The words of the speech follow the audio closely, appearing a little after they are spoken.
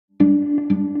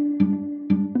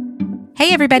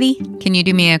Hey, everybody. Can you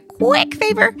do me a quick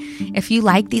favor? If you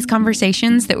like these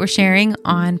conversations that we're sharing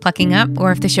on Plucking Up,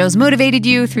 or if the show's motivated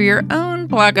you through your own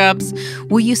pluck ups,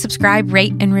 will you subscribe,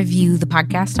 rate, and review the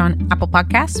podcast on Apple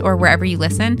Podcasts or wherever you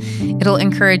listen? It'll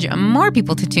encourage more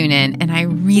people to tune in, and I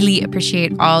really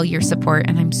appreciate all your support,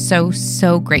 and I'm so,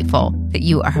 so grateful that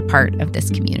you are a part of this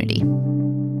community.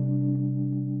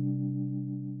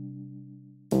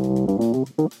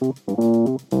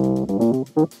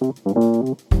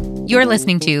 You're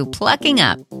listening to Plucking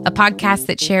Up, a podcast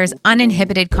that shares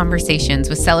uninhibited conversations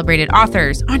with celebrated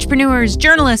authors, entrepreneurs,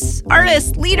 journalists,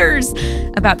 artists, leaders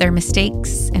about their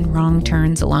mistakes and wrong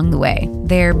turns along the way.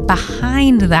 They're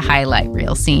behind the highlight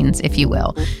reel scenes, if you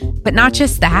will. But not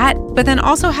just that, but then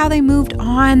also how they moved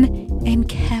on and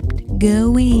kept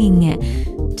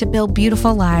going to build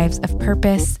beautiful lives of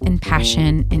purpose and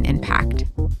passion and impact.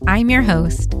 I'm your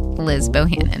host, Liz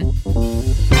Bohannon.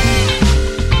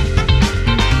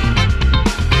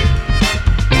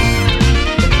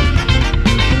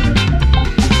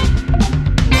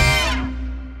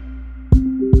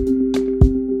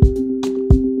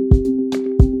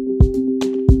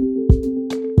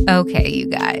 Okay, you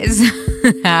guys.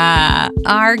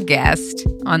 Our guest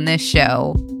on this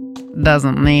show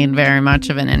doesn't need very much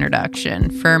of an introduction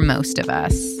for most of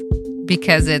us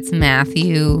because it's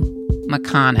Matthew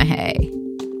McConaughey.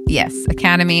 Yes,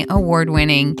 Academy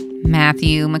Award-winning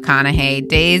Matthew McConaughey,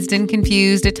 Dazed and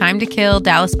Confused, A Time to Kill,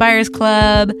 Dallas Buyers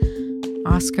Club,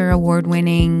 Oscar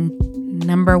Award-winning,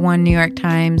 #1 New York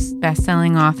Times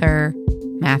bestselling author,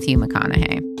 Matthew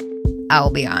McConaughey.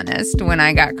 I'll be honest, when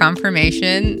I got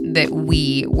confirmation that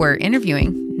we were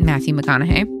interviewing Matthew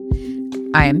McConaughey,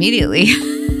 I immediately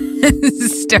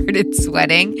started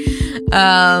sweating.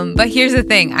 But here's the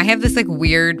thing. I have this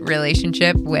weird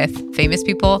relationship with famous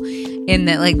people in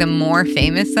that the more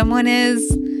famous someone is,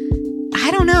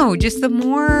 I don't know, just the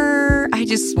more I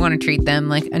just want to treat them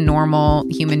like a normal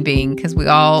human being because we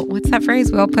all, what's that phrase?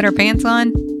 We all put our pants on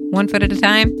one foot at a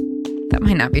time. That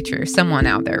might not be true. Someone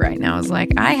out there right now is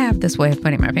like, I have this way of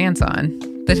putting my pants on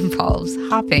that involves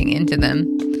hopping into them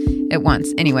at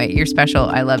once. Anyway, you're special.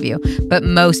 I love you. But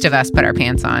most of us put our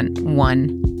pants on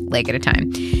one leg at a time.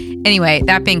 Anyway,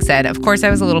 that being said, of course, I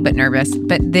was a little bit nervous,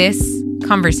 but this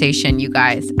conversation, you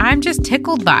guys, I'm just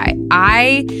tickled by.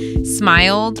 I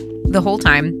smiled the whole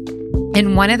time.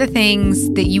 And one of the things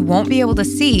that you won't be able to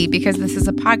see because this is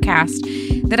a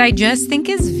podcast that I just think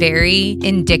is very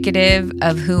indicative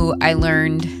of who I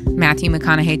learned Matthew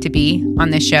McConaughey to be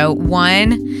on this show.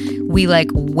 One, we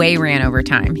way ran over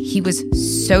time. He was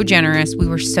so generous. We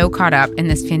were so caught up in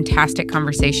this fantastic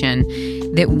conversation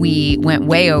that we went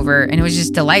way over, and it was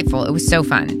just delightful. It was so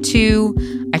fun. Two,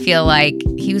 I feel like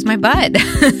he was my bud.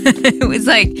 It was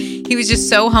he was just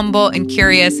so humble and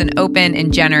curious and open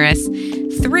and generous.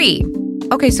 Three,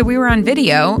 okay, so we were on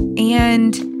video,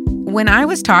 and when I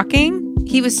was talking,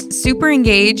 he was super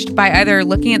engaged by either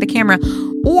looking at the camera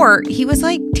or he was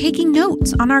taking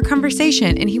notes on our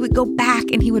conversation, and he would go back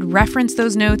and he would reference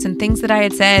those notes and things that I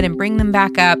had said and bring them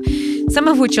back up, some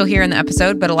of which you'll hear in the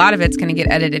episode, but a lot of it's going to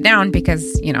get edited down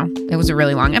because, it was a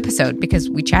really long episode because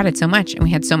we chatted so much and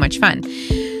we had so much fun.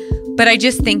 But I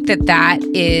just think that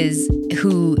is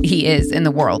who he is in the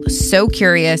world. So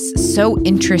curious, so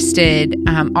interested,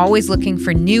 always looking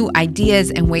for new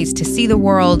ideas and ways to see the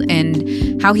world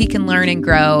and how he can learn and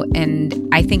grow. And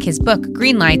I think his book,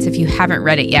 Green Lights, if you haven't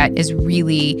read it yet, is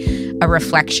really a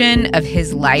reflection of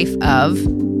his life of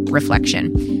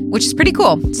reflection, which is pretty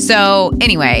cool. So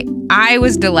anyway, I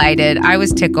was delighted. I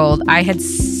was tickled. I had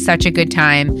such a good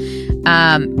time.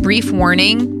 Brief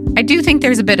warning. I do think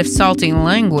there's a bit of salty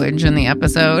language in the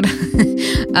episode.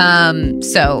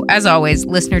 So, as always,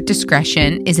 listener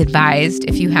discretion is advised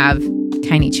if you have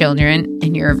tiny children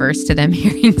and you're averse to them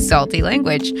hearing salty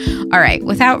language. All right,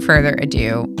 without further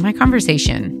ado, my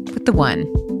conversation with the one,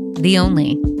 the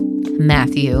only,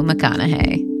 Matthew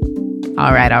McConaughey.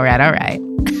 All right.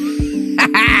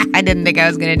 I didn't think I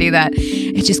was going to do that.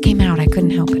 It just came out. I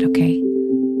couldn't help it, okay?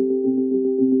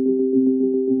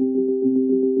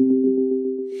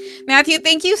 Matthew,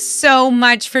 thank you so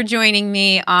much for joining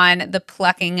me on the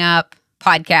Plucking Up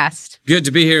podcast. Good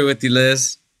to be here with you,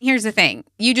 Liz. Here's the thing.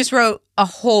 You just wrote a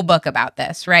whole book about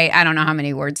this, right? I don't know how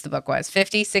many words the book was,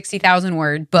 50, 60,000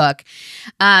 word book.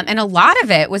 And a lot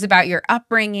of it was about your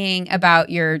upbringing, about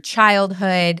your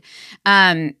childhood.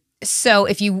 So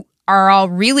if you are all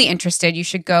really interested, you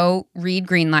should go read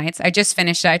Green Lights. I just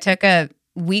finished it. I took a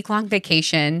week-long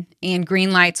vacation, and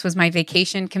Green Lights was my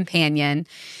vacation companion.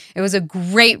 It was a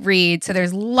great read, so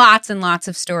there's lots and lots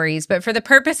of stories. But for the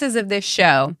purposes of this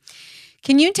show,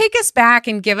 Can you take us back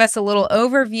and give us a little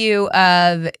overview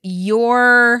of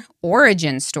your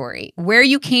origin story, where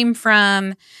you came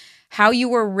from, how you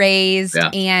were raised,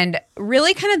 and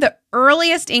really kind of the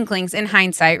earliest inklings in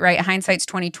hindsight, right? Hindsight's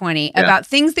 2020, about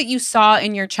things that you saw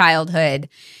in your childhood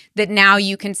that now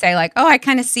you can say like, oh, I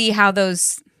kind of see how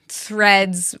those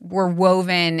threads were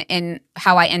woven in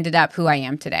how I ended up who I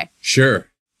am today. Sure.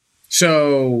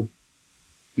 So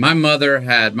my mom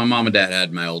and dad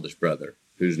had my oldest brother,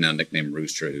 who's now nicknamed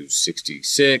Rooster, who's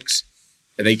 66.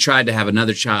 They tried to have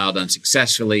another child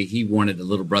unsuccessfully. He wanted a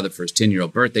little brother for his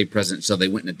 10-year-old birthday present, so they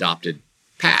went and adopted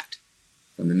Pat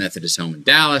from the Methodist home in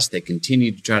Dallas. They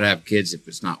continued to try to have kids. If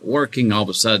it's not working, all of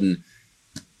a sudden,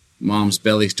 mom's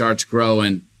belly starts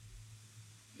growing.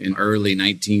 In early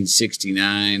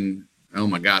 1969, oh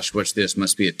my gosh, what's this?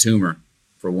 Must be a tumor.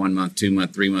 For 1 month, 2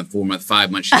 month, 3 month, 4 month,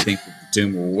 5 months, she thinks it's a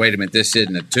tumor. Well, wait a minute, this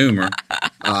isn't a tumor.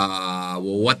 Well,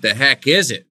 what the heck is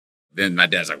it? Then my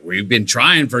dad's like, we've been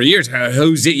trying for years.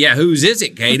 Who's it? Yeah, whose is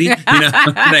it, Katie? They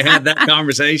had that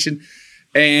conversation.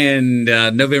 And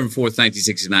November 4th,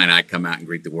 1969, I come out and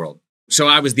greet the world. So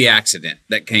I was the accident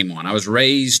that came on. I was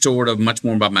raised sort of much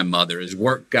more by my mother. His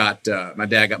work my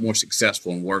dad got more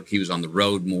successful in work. He was on the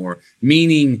road more.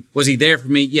 Meaning, was he there for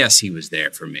me? Yes, he was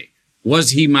there for me.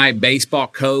 Was he my baseball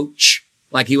coach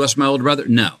like he was my older brother?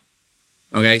 No.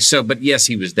 Okay, but yes,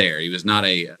 he was there. He was not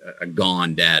a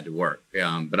gone dad to work.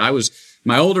 But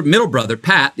my middle brother,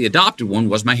 Pat, the adopted one,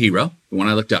 was my hero, the one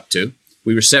I looked up to.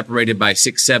 We were separated by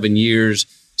 6-7 years,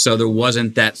 so there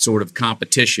wasn't that sort of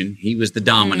competition. He was the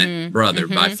dominant brother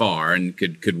by far and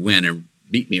could win or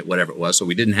beat me at whatever it was. So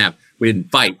we didn't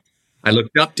fight. I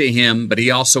looked up to him, but he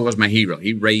also was my hero.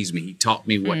 He raised me. He taught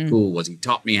me what cool was. He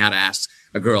taught me how to ask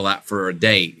a girl out for a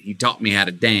date. He taught me how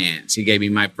to dance. He gave me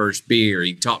my first beer.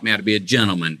 He taught me how to be a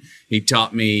gentleman. He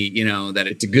taught me, that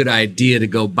it's a good idea to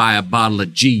go buy a bottle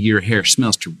of G. Your hair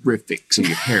smells terrific, so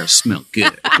your hair will smell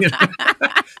good.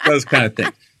 Those kind of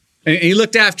things. And he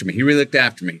looked after me. He really looked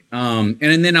after me. And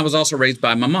then I was also raised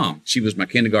by my mom. She was my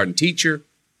kindergarten teacher.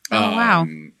 Oh, wow.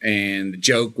 And the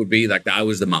joke would be like, I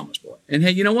was the mama's boy. And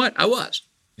hey, you know what? I was.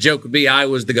 The joke would be, I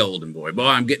was the golden boy. Boy,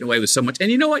 I'm getting away with so much.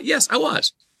 And you know what? Yes, I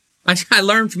was. I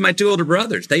learned from my two older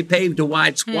brothers. They paved a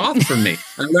wide swath for me.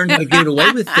 I learned how to get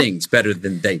away with things better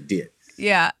than they did.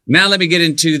 Yeah. Now let me get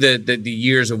into the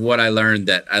years of what I learned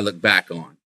that I look back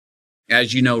on.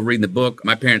 As you know, reading the book,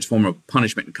 my parents' form of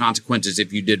punishment and consequences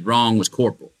if you did wrong was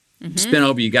corporal. Spin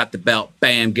over, you got the belt,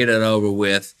 bam, get it over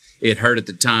with. It hurt at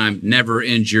the time, never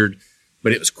injured,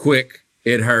 but it was quick,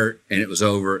 it hurt, and it was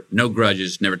over. No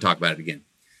grudges, never talk about it again.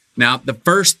 Now, the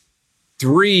first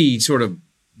 3 sort of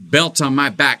belts on my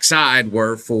backside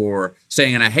were for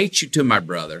saying, I hate you to my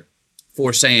brother,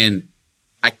 for saying,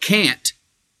 I can't,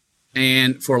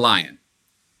 and for lying.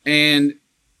 And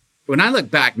when I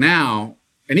look back now,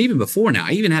 and even before now,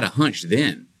 I even had a hunch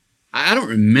then. I don't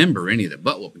remember any of the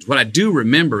butt whoopings. What I do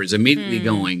remember is immediately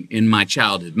going in my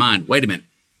childhood mind, wait a minute.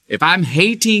 If I'm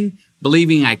hating,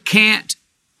 believing I can't,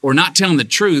 or not telling the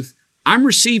truth, I'm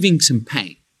receiving some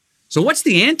pain. So what's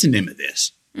the antonym of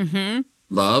this?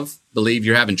 Love, believe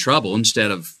you're having trouble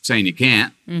instead of saying you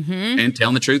can't, and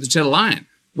telling the truth instead of lying.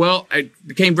 Well, it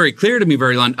became very clear to me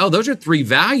very long, those are 3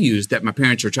 values that my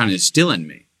parents are trying to instill in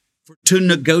me. To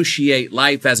negotiate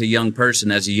life as a young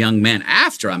person, as a young man,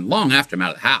 long after I'm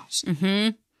out of the house.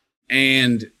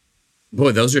 And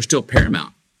boy, those are still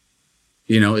paramount,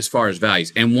 as far as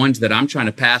values, and ones that I'm trying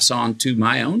to pass on to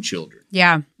my own children.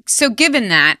 Yeah. So given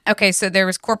that, okay, so there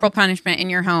was corporal punishment in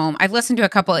your home. I've listened to a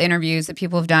couple of interviews that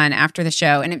people have done after the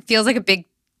show, and it feels like a big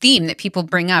theme that people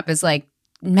bring up is like,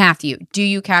 Matthew, do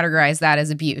you categorize that as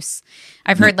abuse?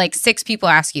 I've heard like 6 people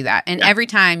ask you that, and every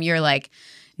time you're like,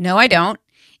 no, I don't.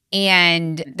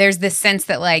 And there's this sense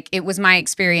that like, it was my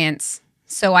experience,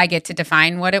 so I get to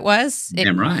define what it was.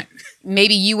 Damn right.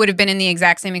 Maybe you would have been in the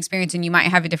exact same experience and you might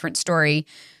have a different story,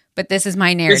 but this is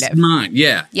my narrative. This is mine.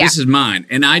 Yeah. This is mine.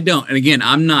 And I don't, and again,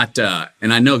 I'm not,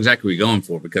 and I know exactly what you're going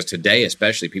for, because today,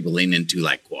 especially, people lean into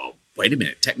like, well, wait a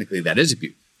minute, technically that is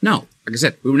abuse. No, like I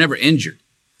said, we were never injured.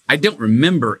 I don't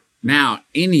remember now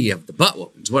any of the butt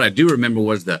whoopings. What I do remember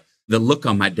was the look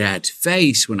on my dad's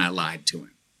face when I lied to him.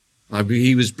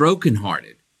 He was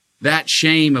brokenhearted. That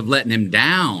shame of letting him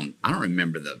down. I don't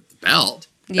remember the belt.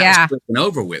 That was flipping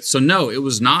over with. So no, it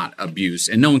was not abuse,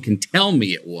 and no one can tell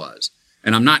me it was.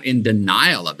 And I'm not in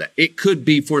denial of that. It could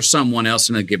be for someone else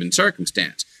in a given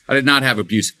circumstance. I did not have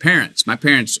abusive parents. My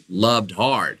parents loved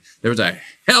hard. There was a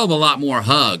hell of a lot more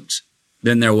hugs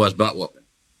than there was butt whooping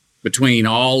between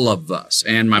all of us,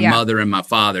 and my mother and my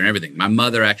father and everything. My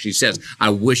mother actually says, I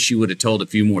wish you would have told a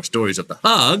few more stories of the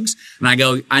hugs. And I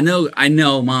go, I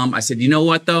know, Mom. I said, you know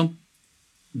what, though?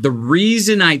 the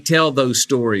reason I tell those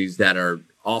stories that are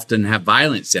often have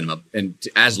violence in them and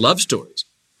as love stories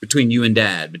between you and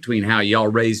Dad, between how y'all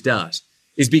raised us,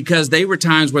 is because they were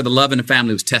times where the love in the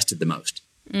family was tested the most,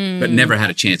 but never had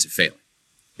a chance of failing.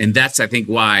 And that's, I think,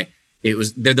 why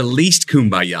they're the least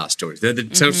kumbaya stories. They're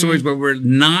the stories where we're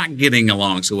not getting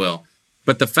along so well.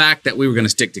 But the fact that we were going to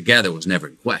stick together was never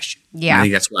in question. Yeah. I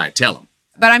think that's why I tell them.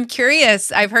 But I'm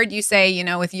curious. I've heard you say,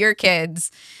 with your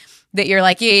kids that you're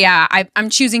like, I'm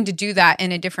choosing to do that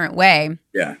in a different way.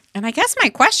 Yeah. And I guess my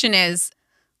question is,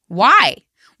 why?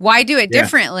 Why do it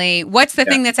differently? What's the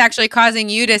thing that's actually causing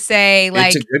you to say,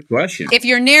 like, it's a good question. If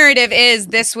your narrative is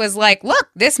this was like,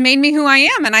 look, this made me who I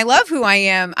am and I love who I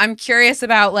am. I'm curious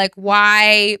about like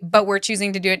why, but we're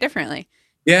choosing to do it differently.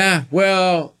 Yeah.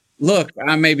 Well, look,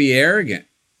 I may be arrogant,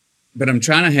 but I'm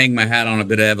trying to hang my hat on a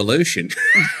bit of evolution.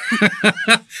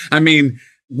 I mean,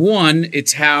 one,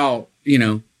 it's how,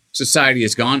 society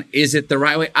has gone. Is it the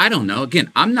right way? I don't know.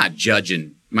 Again, I'm not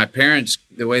judging my parents,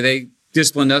 the way they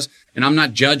disciplined us, and I'm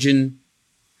not judging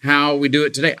how we do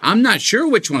it today. I'm not sure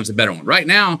which one's the better one. Right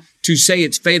now, to say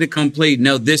it's fait accompli,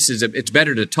 no, it's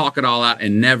better to talk it all out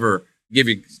and never give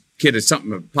your kid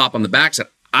something to pop on the backside.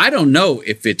 I don't know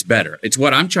if it's better. It's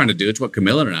what I'm trying to do. It's what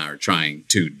Camilla and I are trying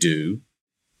to do.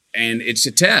 And it's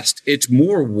a test. It's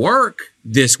more work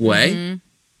this way. Mm-hmm.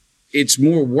 It's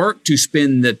more work to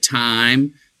spend the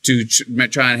time to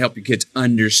try and help your kids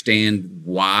understand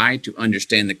why, to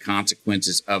understand the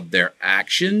consequences of their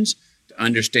actions, to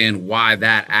understand why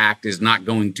that act is not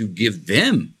going to give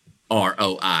them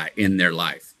ROI in their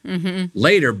life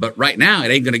later. But right now, it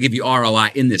ain't going to give you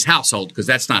ROI in this household because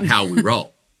that's not how we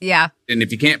roll. Yeah. And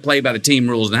if you can't play by the team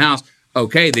rules in the house,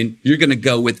 okay, then you're going to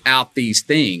go without these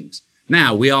things.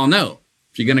 Now, we all know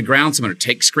if you're going to ground someone or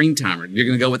take screen time, or you're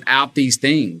going to go without these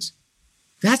things.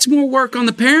 That's more work on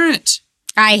the parent.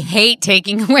 I hate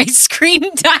taking away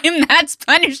screen time. That's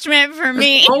punishment for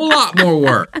me. A whole lot more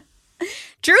work.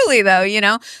 Truly, though,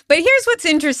 But here's what's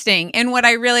interesting, and what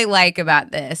I really like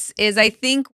about this is I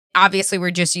think, obviously,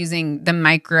 we're just using the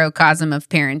microcosm of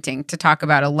parenting to talk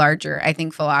about a larger, I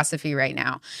think, philosophy right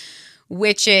now,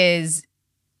 which is,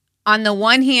 on the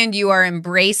one hand, you are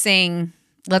embracing,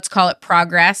 let's call it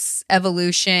progress,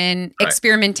 evolution,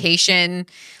 experimentation.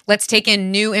 Let's take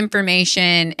in new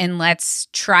information and let's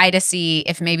try to see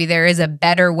if maybe there is a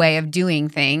better way of doing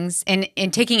things, and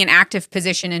taking an active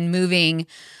position and moving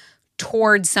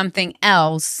towards something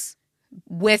else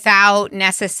without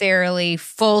necessarily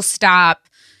full stop,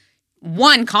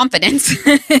 one, confidence,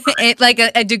 like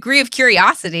a degree of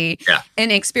curiosity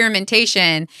and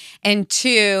experimentation, and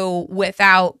two,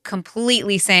 without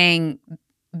completely saying,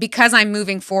 because I'm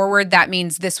moving forward, that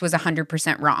means this was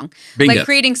 100% wrong. Bingo. Like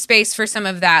creating space for some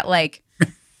of that, like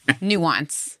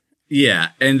nuance. Yeah.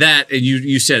 And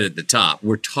you said at the top,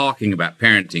 we're talking about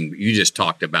parenting, but you just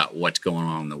talked about what's going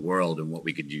on in the world and what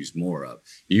we could use more of.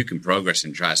 You can progress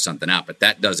and try something out, but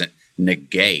that doesn't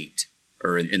negate,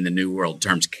 or in the new world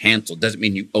terms, cancel. Doesn't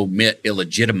mean you omit,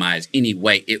 illegitimize any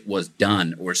way it was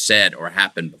done or said or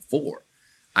happened before.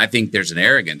 I think there's an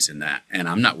arrogance in that, and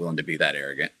I'm not willing to be that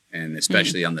arrogant. And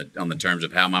especially on the terms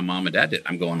of how my mom and dad did.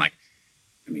 I'm going like,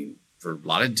 for a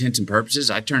lot of intents and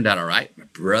purposes, I turned out all right. My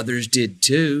brothers did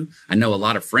too. I know a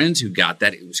lot of friends who got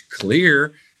that. It was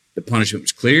clear. The punishment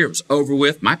was clear. It was over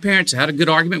with. My parents had a good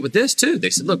argument with this too. They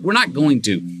said, look, we're not going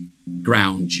to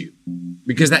ground you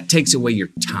because that takes away your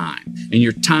time. And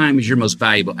your time is your most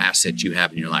valuable asset you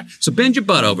have in your life. So bend your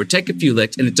butt over, take a few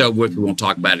licks, and it's over with. We won't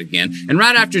talk about it again. And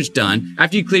right after it's done,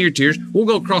 after you clear your tears, we'll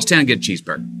go across town and get a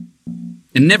cheeseburger.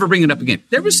 And never bring it up again.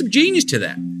 There was some genius to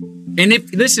that. And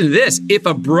listen to this, if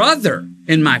a brother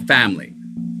in my family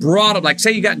brought up, like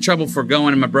say you got in trouble for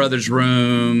going in my brother's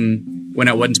room when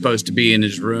I wasn't supposed to be in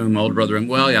his room, older brother, and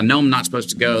well, I know I'm not supposed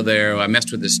to go there. I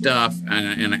messed with his stuff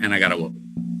and I got a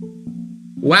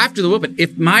whooping. Well, after the whooping,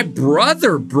 if my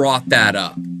brother brought that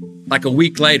up like a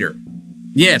week later,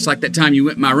 it's like that time you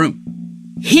went in my room.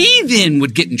 He then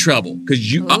would get in trouble because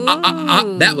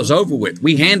that was over with.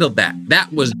 We handled that.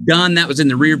 That was done. That was in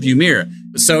the rearview mirror.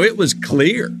 So it was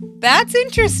clear. That's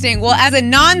interesting. Well, as a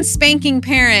non-spanking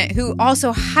parent who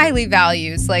also highly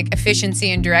values like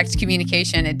efficiency and direct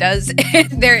communication,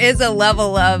 there is a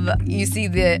level of, you see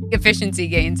the efficiency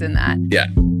gains in that. Yeah.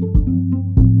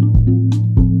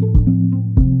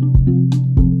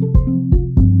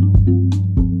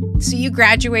 So you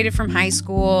graduated from high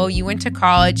school, you went to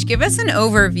college. Give us an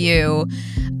overview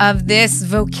of this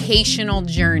vocational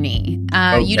journey.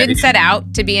 Okay. You didn't set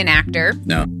out to be an actor.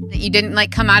 No. You didn't like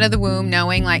come out of the womb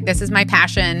knowing like this is my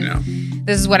passion. No.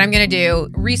 This is what I'm going to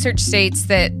do. Research states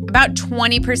that about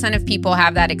 20% of people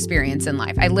have that experience in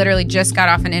life. I literally just got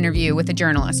off an interview with a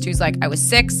journalist who's like, I was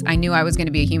 6. I knew I was going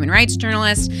to be a human rights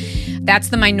journalist. That's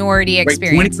the minority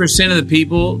experience. 20% of the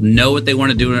people know what they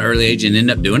want to do at an early age and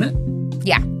end up doing it?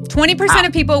 Yeah. 20%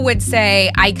 of people would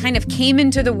say, I kind of came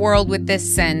into the world with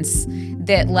this sense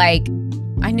that, like,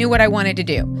 I knew what I wanted to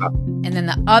do. And then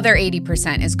the other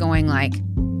 80% is going like,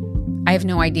 I have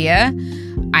no idea.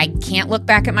 I can't look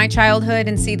back at my childhood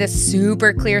and see this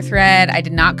super clear thread. I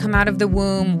did not come out of the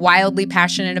womb wildly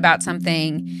passionate about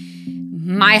something.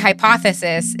 My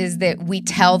hypothesis is that we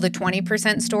tell the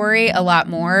 20% story a lot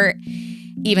more,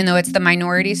 even though it's the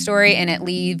minority story, and it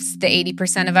leaves the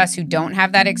 80% of us who don't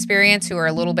have that experience, who are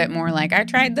a little bit more like, I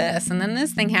tried this, and then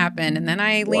this thing happened, and then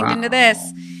I leaned into this.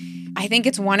 I think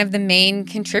it's one of the main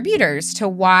contributors to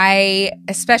why,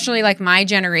 especially like my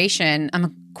generation, I'm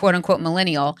a quote unquote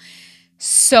millennial,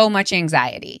 so much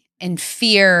anxiety and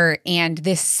fear and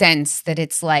this sense that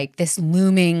it's like this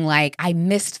looming, like, I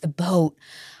missed the boat.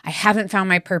 I haven't found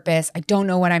my purpose. I don't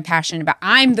know what I'm passionate about.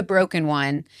 I'm the broken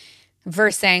one.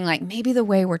 Versus saying, like, maybe the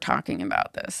way we're talking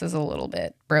about this is a little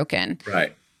bit broken.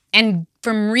 Right. And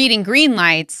from reading Green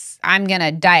Lights, I'm going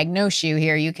to diagnose you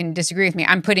here. You can disagree with me.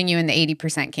 I'm putting you in the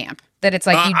 80% camp. That it's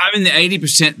like I'm in the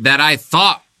 80% that I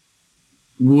thought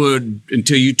would,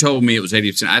 until you told me it was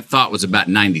 80%, I thought was about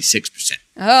 96%.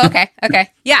 Oh, okay. Okay.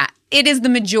 Yeah. It is the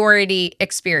majority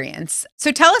experience.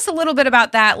 So tell us a little bit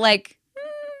about that, like,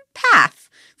 path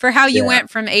for how you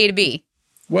went from A to B.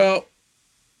 Well,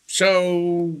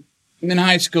 so in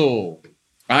high school,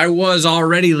 I was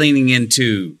already leaning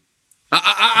into,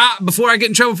 before I get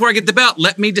in trouble, before I get the belt,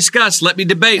 let me discuss, let me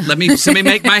debate, let me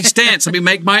make my stance, let me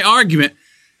make my argument.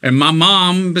 And my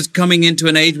mom was coming into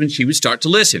an age when she would start to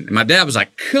listen. And my dad was like,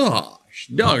 gosh,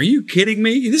 dog, are you kidding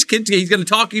me? This kid, he's going to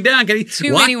talk you down.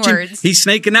 Too many words. He's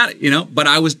snaking out, but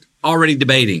I was already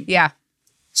debating. Yeah.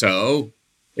 So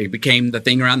it became the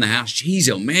thing around the house.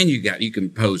 Jeez, oh man, you can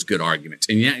pose good arguments.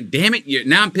 And damn it,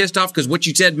 now I'm pissed off because what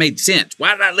you said made sense.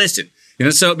 Why did I listen?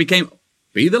 So it became,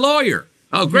 be the lawyer.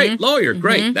 Oh, great, lawyer,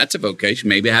 great. That's a vocation.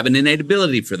 Maybe I have an innate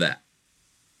ability for that.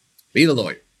 Be the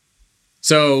lawyer.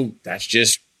 So that's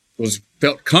just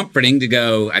felt comforting to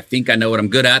go, I think I know what I'm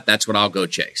good at. That's what I'll go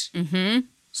chase.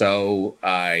 So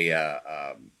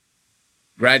I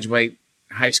graduate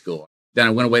high school. Then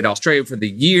I went away to Australia for the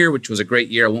year, which was a great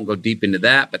year. I won't go deep into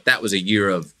that, but that was a year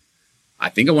of, I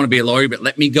think I want to be a lawyer, but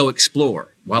let me go explore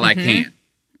while I can.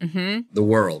 The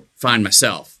world, find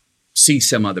myself, see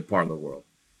some other part of the world.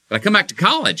 But I come back to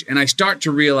college and I start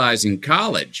to realize in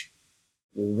college,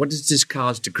 well, what does this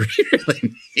college degree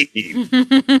really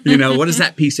mean? What does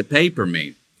that piece of paper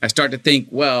mean? I start to think,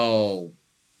 well,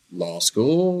 law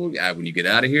school, when you get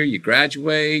out of here, you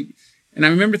graduate. And I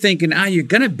remember thinking, you're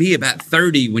going to be about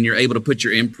 30 when you're able to put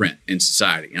your imprint in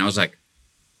society. And I was like,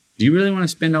 do you really want to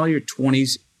spend all your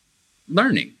 20s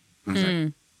learning? I was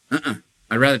like,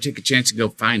 I'd rather take a chance to go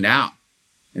find out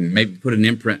and maybe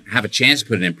have a chance to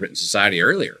put an imprint in society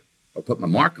earlier or put my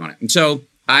mark on it. And so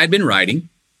I had been writing,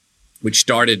 which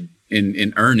started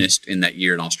in earnest in that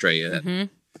year in Australia.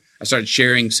 I started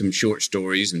sharing some short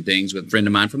stories and things with a friend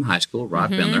of mine from high school,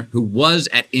 Rod Bendler, who was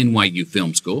at NYU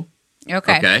Film School.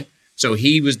 Okay. So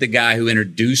he was the guy who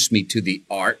introduced me to the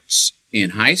arts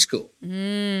in high school,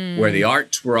 where the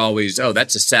arts were always,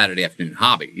 that's a Saturday afternoon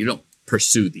hobby. You don't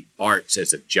pursue the arts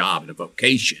as a job and a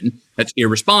vocation. That's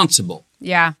irresponsible.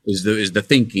 Yeah. Is the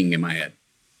thinking in my head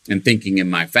and thinking in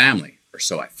my family, or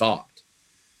so I thought.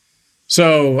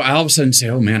 So I all of a sudden say,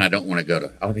 oh man, I don't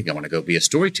think I want to go be a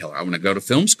storyteller. I want to go to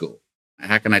film school.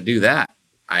 How can I do that?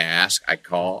 I ask, I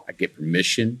call, I get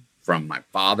permission from my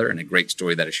father, and a great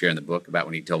story that I share in the book about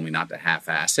when he told me not to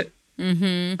half-ass it.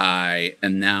 I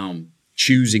am now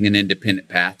choosing an independent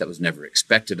path that was never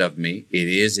expected of me. It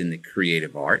is in the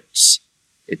creative arts.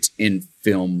 It's in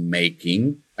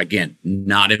filmmaking. Again,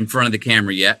 not in front of the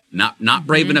camera yet. Not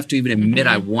brave enough to even admit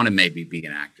I want to maybe be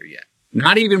an actor yet.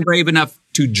 Not even brave enough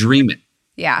to dream it.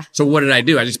 Yeah. So what did I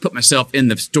do? I just put myself in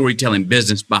the storytelling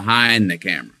business behind the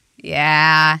camera.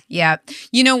 Yeah. Yeah.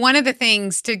 One of the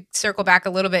things, to circle back a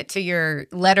little bit to your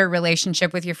letter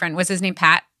relationship with your friend, was his name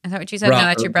Pat? Is that what you said? No,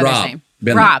 that's your brother's name.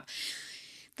 Rob.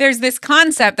 There's this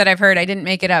concept that I've heard, I didn't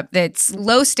make it up, that's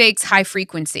low stakes, high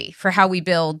frequency for how we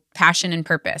build passion and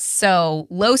purpose. So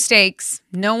low stakes,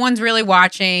 no one's really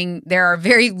watching. There are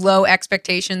very low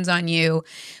expectations on you,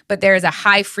 but there is a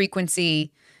high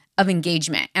frequency of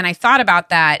engagement. And I thought about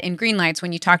that in Green Lights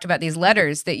when you talked about these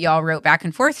letters that y'all wrote back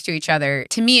and forth to each other.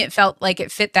 To me, it felt like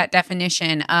it fit that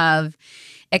definition of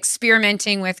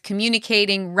experimenting with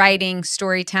communicating, writing,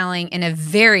 storytelling in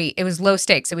it was low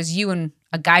stakes. It was you and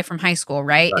a guy from high school,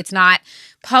 right? It's not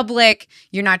public.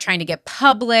 You're not trying to get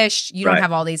published. You don't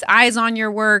have all these eyes on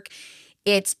your work.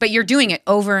 But you're doing it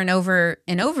over and over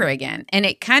and over again. And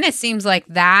it kind of seems like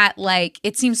that, like,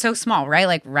 it seems so small, right?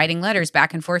 Like writing letters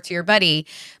back and forth to your buddy,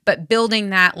 but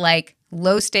building that like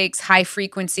low stakes, high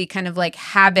frequency kind of like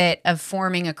habit of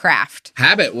forming a craft.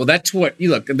 Habit. Well, that's where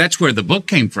the book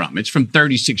came from. It's from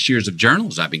 36 years of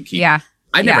journals I've been keeping. Yeah.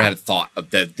 I never had a thought of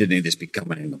that. Did any of this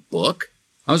become in a book?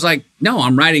 I was like, no,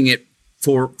 I'm writing it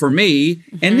for me.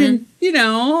 Mm-hmm. And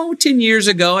then, 10 years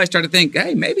ago, I started to think,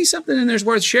 hey, maybe something in there's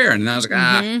worth sharing. And I was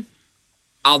like,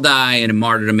 I'll die in a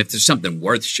martyrdom if there's something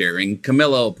worth sharing.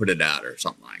 Camilla will put it out or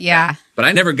something like that. But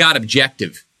I never got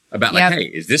objective about like, hey,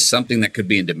 is this something that could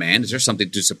be in demand? Is there something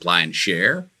to supply and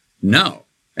share? No.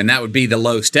 And that would be the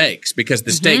low stakes, because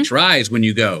the stakes rise when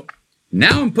you go,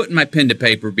 now I'm putting my pen to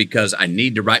paper because I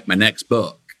need to write my next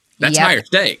book. That's higher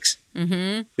stakes.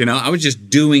 Mm-hmm. I was just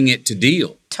doing it to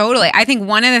deal. Totally. I think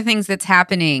one of the things that's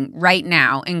happening right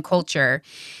now in culture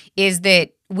is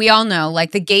that we all know,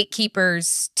 like, the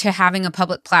gatekeepers to having a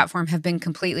public platform have been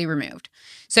completely removed.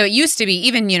 So it used to be,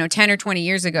 even, 10 or 20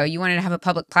 years ago, you wanted to have a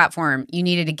public platform, you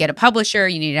needed to get a publisher,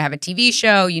 you needed to have a TV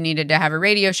show, you needed to have a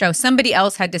radio show. Somebody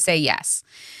else had to say yes.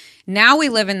 Now we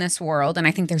live in this world, and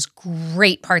I think there's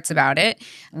great parts about it,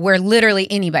 where literally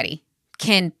anybody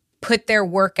can put their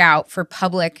work out for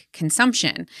public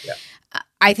consumption. Yeah.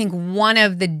 I think one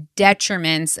of the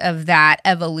detriments of that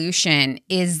evolution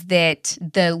is that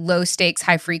the low stakes,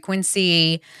 high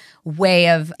frequency way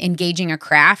of engaging a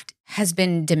craft has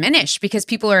been diminished, because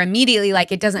people are immediately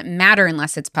like, it doesn't matter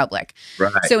unless it's public.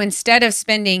 Right. So instead of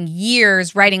spending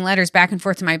years writing letters back and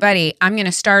forth to my buddy, I'm going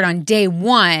to start on day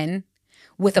one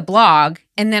with a blog.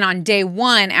 And then on day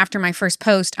one, after my first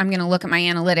post, I'm going to look at my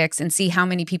analytics and see how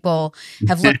many people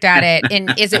have looked at it.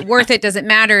 And is it worth it? Does it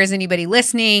matter? Is anybody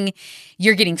listening?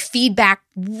 You're getting feedback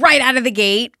right out of the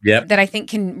gate that I think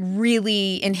can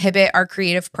really inhibit our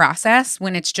creative process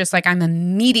when it's just like, I'm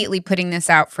immediately putting this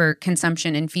out for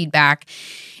consumption and feedback.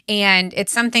 And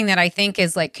it's something that I think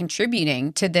is like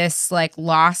contributing to this like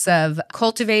loss of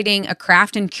cultivating a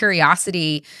craft and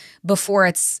curiosity before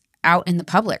it's out in the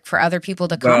public for other people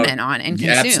to comment on and consume.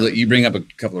 Yeah, absolutely. You bring up a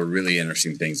couple of really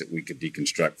interesting things that we could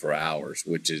deconstruct for hours,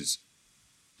 which is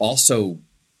also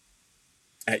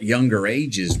at younger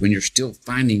ages when you're still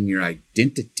finding your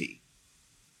identity,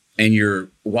 and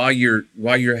while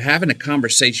you're having a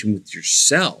conversation with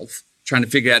yourself, trying to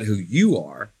figure out who you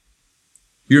are,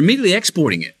 you're immediately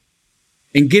exporting it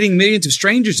and getting millions of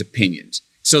strangers' opinions.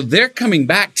 So they're coming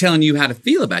back telling you how to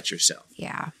feel about yourself.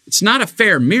 Yeah. It's not a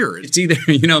fair mirror. It's either,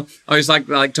 I always like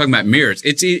talking about mirrors.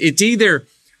 It's either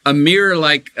a mirror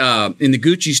like in the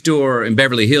Gucci store in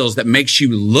Beverly Hills that makes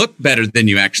you look better than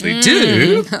you actually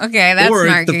do. Okay, that's or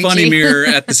smart, the funny mirror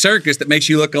at the circus that makes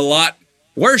you look a lot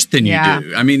worse than you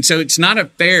do. I mean, so it's not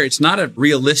a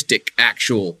realistic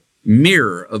actual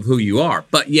mirror of who you are,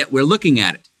 but yet we're looking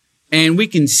at it. And we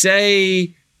can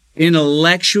say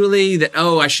intellectually that,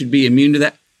 I should be immune to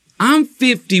that. I'm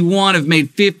 51, I've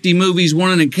made 50 movies, won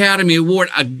an Academy Award.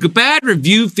 A bad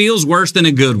review feels worse than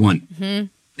a good one. Mm-hmm.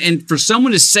 And for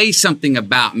someone to say something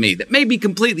about me that may be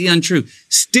completely untrue,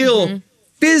 still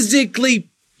physically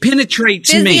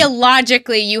penetrates me.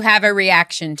 Physiologically, you have a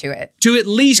reaction to it. To at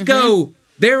least go,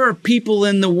 there are people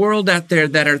in the world out there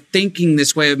that are thinking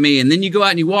this way of me. And then you go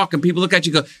out and you walk and people look at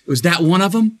you and go, was that one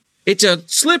of them? It's a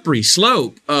slippery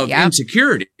slope of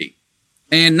insecurity,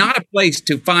 and not a place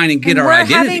to find and get our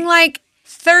identity. We're having like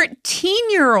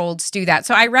 13-year-olds do that.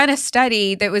 So I read a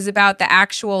study that was about the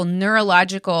actual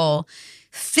neurological,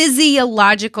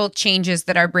 physiological changes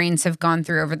that our brains have gone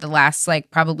through over the last like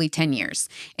probably 10 years.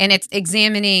 And it's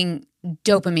examining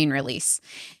dopamine release.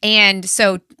 And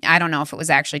so I don't know if it was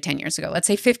actually 10 years ago. Let's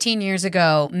say 15 years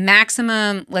ago,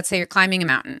 maximum, let's say you're climbing a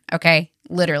mountain, okay?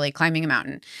 Literally climbing a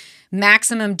mountain.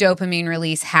 Maximum dopamine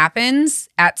release happens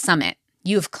at summit.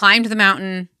 You have climbed the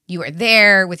mountain. You are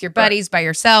there with your buddies, by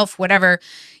yourself, whatever.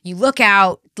 You look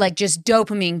out, like just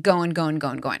dopamine going.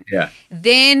 Yeah.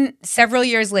 Then several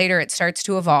years later, it starts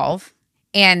to evolve.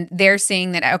 And they're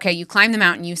seeing that, okay, you climb the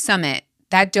mountain, you summit.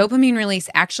 That dopamine release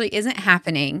actually isn't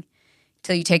happening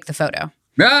till you take the photo.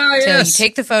 Till you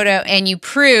take the photo and you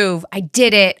prove, I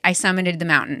did it, I summited the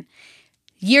mountain.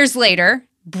 Years later,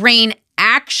 brain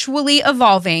actually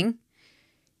evolving,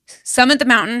 summit the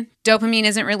mountain, dopamine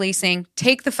isn't releasing,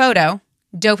 take the photo,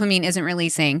 dopamine isn't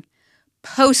releasing,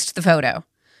 post the photo,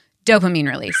 dopamine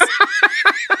release.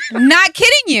 Not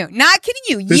kidding you.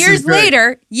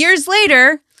 Years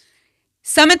later,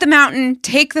 summit the mountain,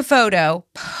 take the photo,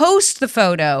 post the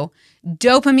photo,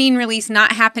 dopamine release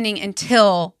not happening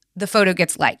until the photo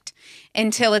gets liked,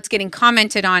 until it's getting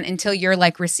commented on, until you're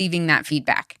like receiving that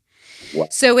feedback.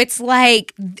 What? So it's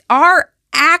like our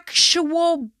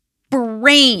actual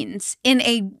brains in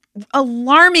a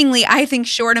alarmingly, I think,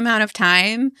 short amount of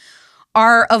time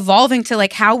are evolving to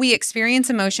like how we experience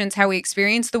emotions, how we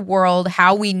experience the world,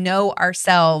 how we know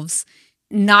ourselves,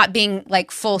 not being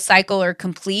like full cycle or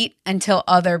complete until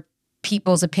other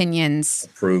people's opinions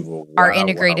Approval are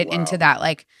integrated into that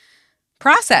like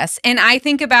process. And I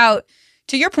think about,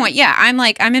 to your point, yeah, I'm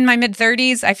in my mid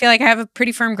 30s. I feel like I have a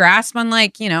pretty firm grasp on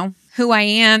like, you know, who I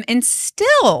am. And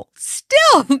still,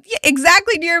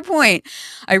 exactly to your point,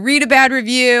 I read a bad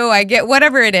review, I get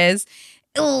whatever it is.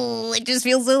 Oh, it just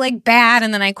feels so like bad.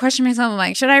 And then I question myself. I'm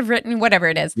like, should I have written whatever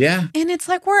it is? Yeah. And it's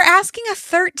like, we're asking a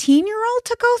 13-year-old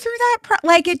to go through that.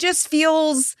 Like, it just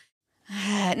feels,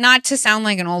 not to sound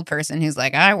like an old person who's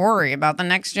like, I worry about the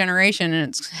next generation and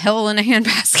it's hell in a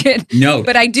handbasket. No.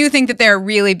 But I do think that there are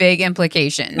really big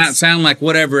implications. Not sound like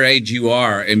whatever age you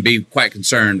are and be quite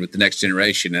concerned with the next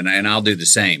generation. And I'll do the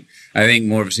same. I think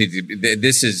more of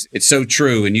it's so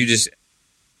true. And you just,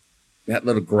 that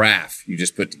little graph you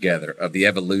just put together of the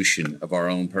evolution of our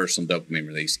own personal dopamine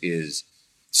release is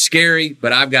scary,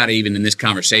 but I've got to, even in this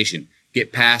conversation,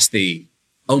 get past the,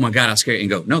 oh my God, how scary, and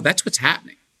go, no, that's what's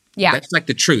happening. Yeah. That's like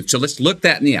the truth. So let's look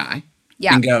that in the eye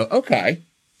and go, okay,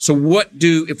 so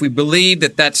if we believe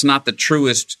that that's not the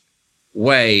truest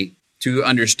way to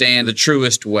understand the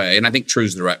truest way, and I think true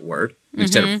is the right word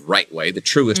instead of right way, the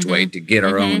truest way to get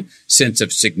our own sense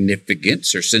of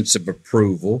significance or sense of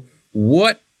approval,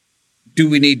 what do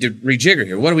we need to rejigger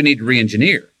here? What do we need to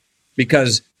re-engineer?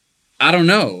 Because I don't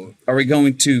know. Are we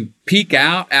going to peak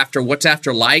out after what's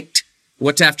after liked?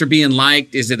 What's after being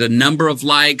liked? Is it a number of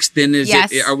likes? Then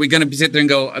are we going to sit there and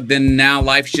go, then now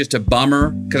life's just a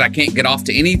bummer because I can't get off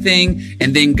to anything,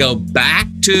 and then go back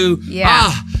to,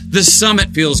 the summit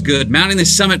feels good. Mounting the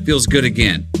summit feels good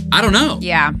again. I don't know.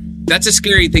 Yeah. That's a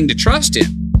scary thing to trust in.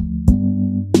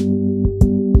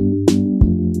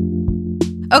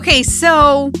 Okay,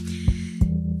 so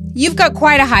you've got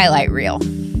quite a highlight reel.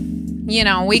 You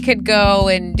know, we could go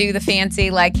and do the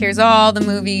fancy, like, here's all the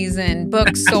movies and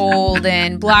books sold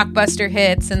and blockbuster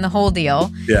hits and the whole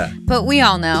deal. Yeah. But we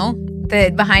all know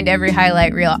that behind every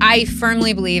highlight reel, I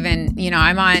firmly believe in, you know,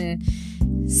 I'm on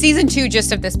season 2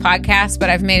 just of this podcast, but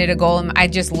I've made it a goal. I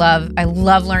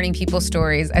love learning people's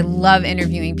stories. I love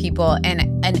interviewing people.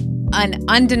 And an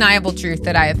undeniable truth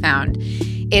that I have found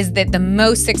is that the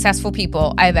most successful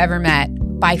people I've ever met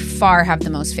by far have the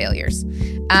most failures,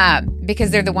 because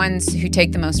they're the ones who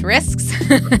take the most risks.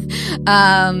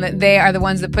 They are the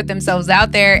ones that put themselves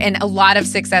out there. And a lot of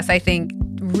success, I think,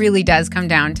 really does come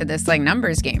down to this like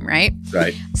numbers game, right?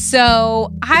 Right.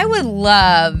 So I would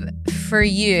love for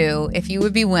you, if you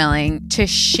would be willing, to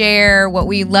share what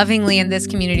we lovingly in this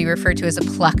community refer to as a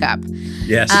pluck up.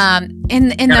 Yes. In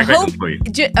the hope.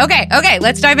 Okay,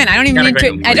 let's dive in. I don't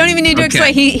even need to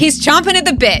explain. He's chomping at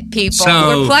the bit, people.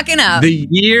 So we're plucking up. The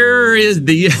year is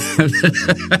the.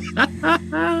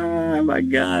 Oh my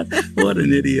God! What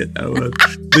an idiot I was.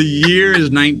 The year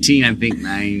is 95.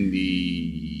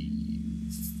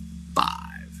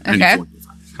 Okay.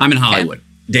 I'm in Hollywood. Okay.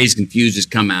 Days Confused has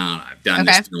come out. I've done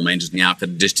this film, Angels in the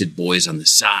Outfit. Just did Boys on the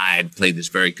Side. Played this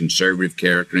very conservative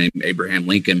character named Abraham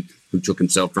Lincoln, who took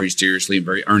himself very seriously and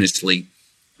very earnestly.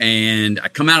 And I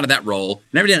come out of that role,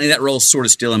 and evidently that role's sort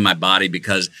of still in my body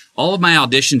because all of my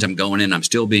auditions I'm going in, I'm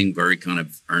still being very kind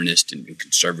of earnest and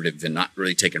conservative and not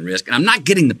really taking risk. And I'm not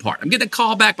getting the part. I'm getting a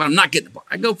call back, but I'm not getting the part.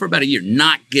 I go for about a year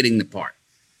not getting the part.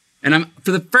 And I'm,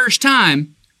 for the first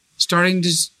time, starting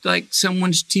to, like,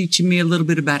 someone's teaching me a little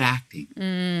bit about acting.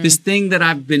 This thing that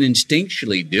I've been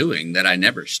instinctually doing that I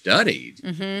never studied.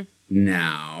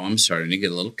 Now I'm starting to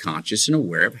get a little conscious and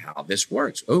aware of how this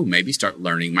works. Oh, maybe start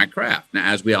learning my craft.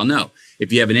 Now, as we all know,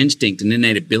 if you have an instinct, an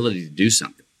innate ability to do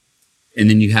something, and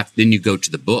then you go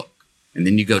to the book, and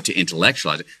then you go to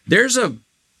intellectualize it, there's a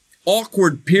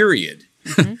awkward period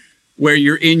where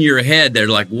you're in your head. They're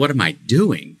like, what am I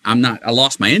doing? I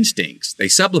lost my instincts. They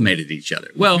sublimated each other.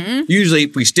 Well, usually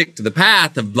if we stick to the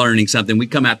path of learning something, we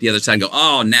come out the other side and go,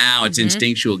 oh, now it's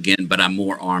instinctual again, but I'm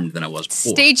more armed than I was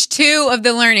before. Stage 2 of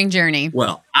the learning journey.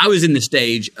 Well, I was in the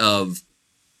stage of,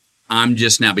 I'm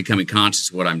just now becoming conscious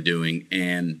of what I'm doing,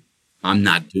 and I'm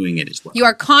not doing it as well. You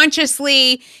are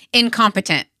consciously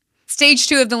incompetent. Stage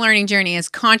 2 of the learning journey is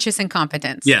conscious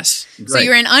incompetence. Yes. Great. So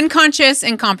you're in unconscious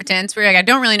incompetence where you're like, I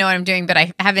don't really know what I'm doing, but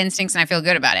I have instincts and I feel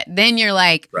good about it. Then you're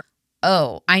like,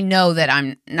 oh, I know that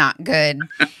I'm not good.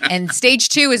 And stage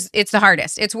 2 it's the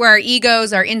hardest. It's where our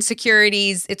egos, our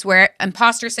insecurities, it's where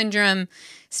imposter syndrome,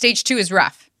 stage 2 is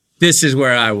rough. This is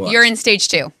where I was. You're in stage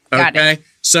 2. Got it.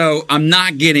 So I'm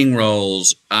not getting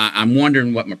roles. I'm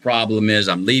wondering what my problem is.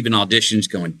 I'm leaving auditions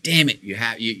going, damn it,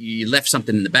 you left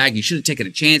something in the bag. You should have taken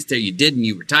a chance there. You didn't.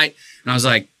 You were tight. And I was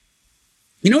like,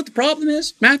 you know what the problem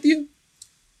is, Matthew?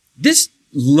 This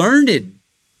learned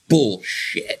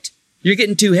bullshit. You're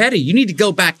getting too heady. You need to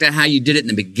go back to how you did it in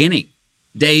the beginning.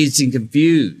 Dazed and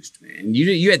confused, man.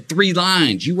 You had 3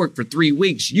 lines. You worked for 3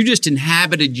 weeks. You just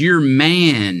inhabited your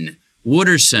man,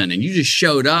 Wooderson, and you just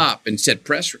showed up and said,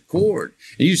 press record.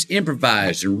 And you just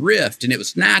improvised and riffed, and it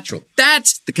was natural.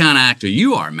 That's the kind of actor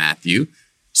you are, Matthew.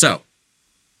 So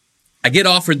I get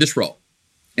offered this role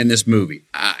in this movie.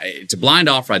 It's a blind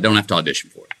offer. I don't have to audition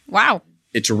for it. Wow.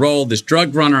 It's a role, this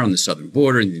drug runner on the southern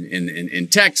border in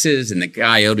Texas, and the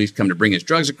coyotes come to bring his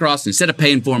drugs across. And instead of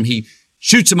paying for them, he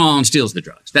shoots them all and steals the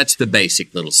drugs. That's the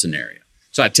basic little scenario.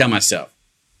 So I tell myself,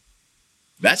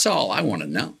 that's all I want to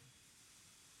know.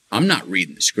 I'm not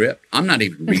reading the script. I'm not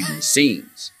even reading the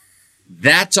scenes.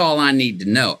 That's all I need to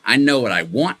know. I know what I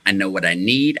want. I know what I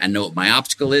need. I know what my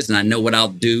obstacle is, and I know what I'll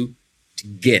do to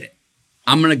get it.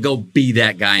 I'm going to go be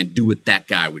that guy and do what that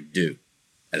guy would do.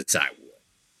 That's I would.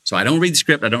 So I don't read the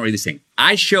script. I don't read the scene.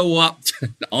 I show up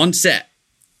on set.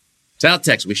 South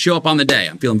Texas. We show up on the day.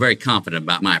 I'm feeling very confident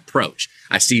about my approach.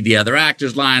 I see the other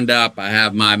actors lined up. I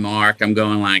have my mark. I'm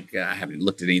going like, I haven't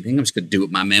looked at anything. I'm just going to do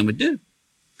what my man would do.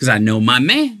 Because I know my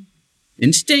man.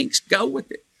 Instincts. Go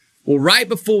with it. Well, right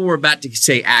before we're about to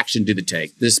say action, do the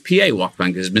take, this PA walked by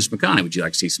and goes, Miss McConaughey, would you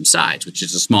like to see some sides? Which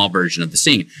is a small version of the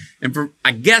scene. And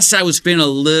I guess I was feeling a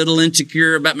little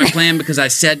insecure about my plan because I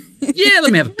said, yeah,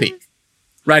 let me have a peek.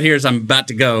 Right here as I'm about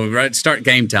to go, right, start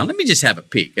game time. Let me just have a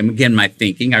peek. And again, my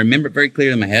thinking, I remember it very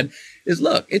clearly in my head, is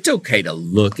look, it's okay to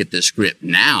look at the script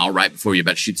now, right before you're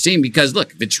about to shoot the scene, because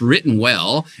look, if it's written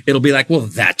well, it'll be like, well,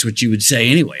 that's what you would say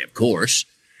anyway, of course.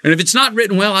 And if it's not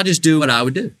written well, I'll just do what I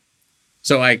would do.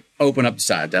 So I open up the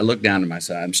sides. I look down to my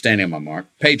side. I'm standing on my mark.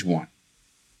 Page 1.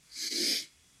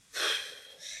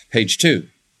 Page 2.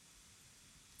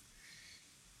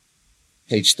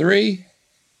 Page 3.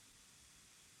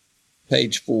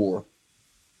 Page 4.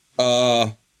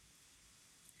 Hey,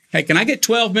 can I get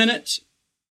 12 minutes?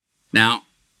 Now,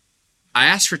 I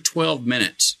asked for 12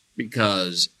 minutes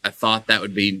because I thought that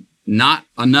would be not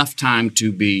enough time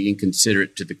to be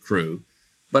inconsiderate to the crew.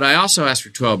 But I also asked for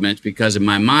 12 minutes because in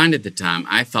my mind at the time,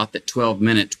 I thought that 12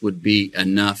 minutes would be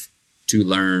enough to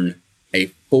learn a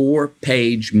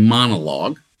 4-page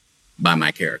monologue by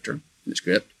my character in the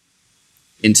script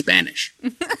in Spanish.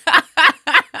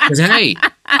 Because, hey,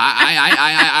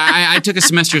 I took a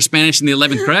semester of Spanish in the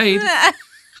 11th grade.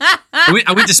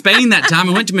 I went to Spain that time.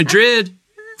 I went to Madrid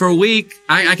for a week.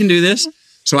 I can do this.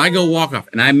 So I go walk off,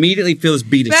 and I immediately feel this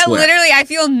bead of sweat. Literally, I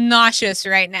feel nauseous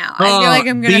right now. I feel like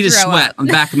I'm going to throw up. Bead of sweat on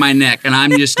the back of my neck, and I'm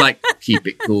just like, keep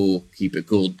it cool, keep it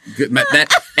cool.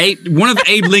 One of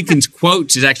Abe Lincoln's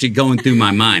quotes is actually going through my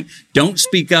mind. Don't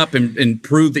speak up and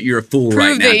prove that you're a fool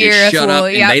right now. Just shut up,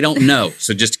 and they don't know.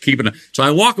 So just keep it. So I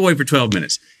walk away for 12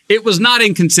 minutes. It was not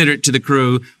inconsiderate to the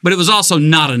crew, but it was also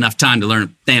not enough time to learn a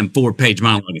damn 4-page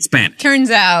monologue in Spanish.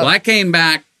 Turns out. Well, I came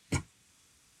back.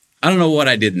 I don't know what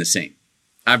I did in the scene.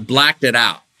 I blacked it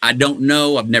out. I don't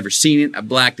know. I've never seen it. I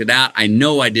blacked it out. I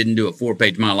know I didn't do a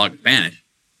 4-page monologue in Spanish.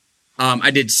 I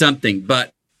did something,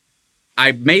 but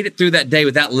I made it through that day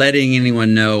without letting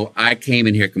anyone know. I came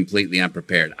in here completely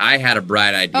unprepared. I had a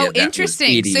bright idea. Oh,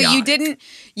 interesting. So you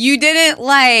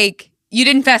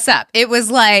didn't fess up. It was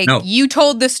like you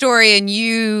told the story and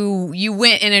you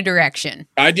went in a direction.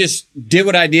 I just did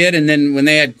what I did, and then when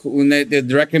the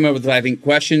director came up with, I think,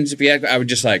 questions, I would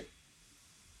just like,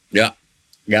 yeah.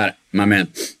 Got it, my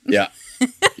man. Yeah.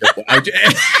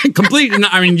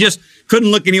 Just couldn't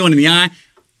look anyone in the eye.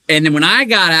 And then when I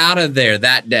got out of there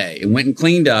that day and went and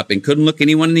cleaned up and couldn't look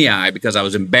anyone in the eye because I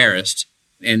was embarrassed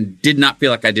and did not feel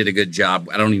like I did a good job.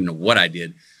 I don't even know what I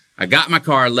did. I got in my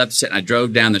car, left the set, and I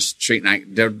drove down the street, and I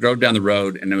drove down the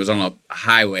road, and it was on a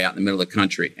highway out in the middle of the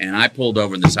country. And I pulled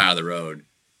over on the side of the road,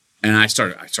 and I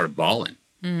started bawling.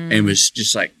 And it was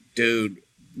just like, dude,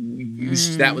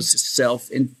 that was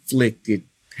self-inflicted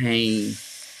pain.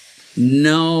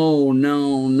 No,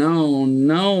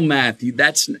 Matthew.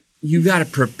 You got to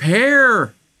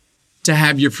prepare to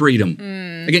have your freedom.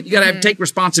 Again, you got to take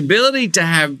responsibility to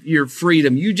have your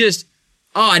freedom.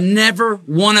 I never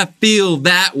want to feel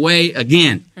that way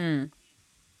again.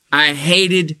 I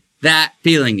hated that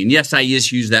feeling. And yes, I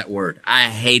just use that word. I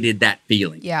hated that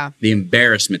feeling. Yeah. The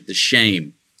embarrassment, the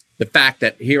shame, the fact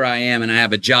that here I am and I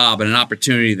have a job and an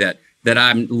opportunity that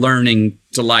I'm learning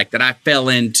to like, that I fell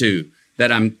into,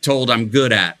 that I'm told I'm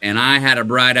good at. And I had a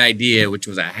bright idea, which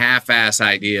was a half-ass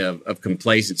idea of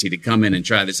complacency to come in and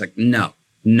try this. Like, no,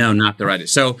 No, not the right.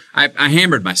 So I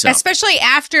hammered myself. Especially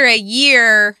after a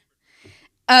year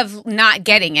of not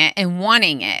getting it and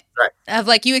wanting it. Right. Of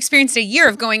like you experienced a year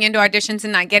of going into auditions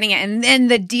and not getting it. And then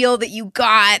the deal that you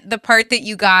got, the part that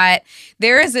you got,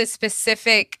 there is a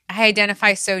specific, I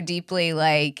identify so deeply,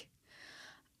 like,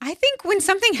 I think when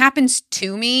something happens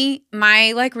to me,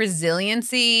 my like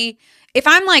resiliency, if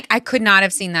I'm like, I could not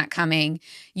have seen that coming,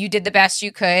 you did the best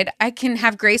you could, I can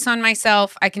have grace on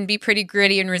myself. I can be pretty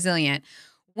gritty and resilient.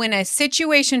 When a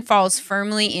situation falls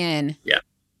firmly in,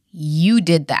 you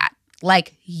did that.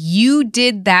 Like you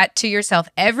did that to yourself.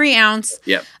 Every ounce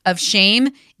of shame,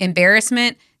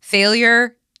 embarrassment,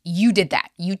 failure, you did that.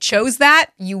 You chose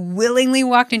that. You willingly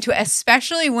walked into it,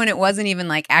 especially when it wasn't even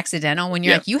like accidental, when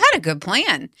you're like, you had a good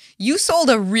plan. You sold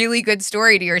a really good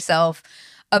story to yourself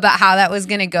about how that was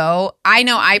going to go. I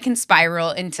know I can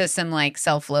spiral into some like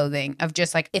self-loathing of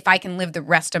just like, if I can live the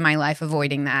rest of my life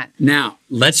avoiding that. Now,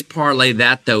 let's parlay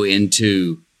that though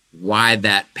into why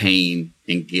that pain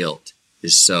and guilt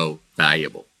is so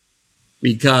valuable.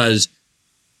 Because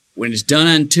when it's done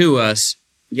unto us,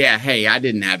 hey, I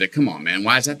didn't have to. Come on, man.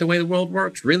 Why is that the way the world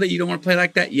works? Really? You don't want to play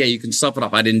like that? Yeah, you can slough it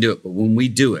off. I didn't do it. But when we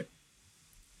do it,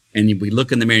 and we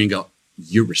look in the mirror and go,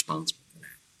 you're responsible for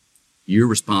that. You're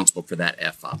responsible for that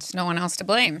F-up. There's no one else to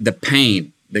blame. The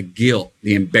pain, the guilt,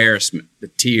 the embarrassment, the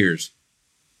tears,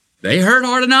 they hurt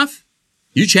hard enough.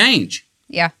 You change.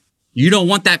 Yeah. You don't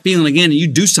want that feeling again, and you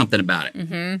do something about it.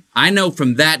 Mm-hmm. I know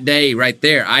from that day right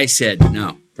there, I said,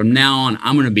 no, from now on,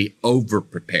 I'm going to be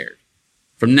over-prepared.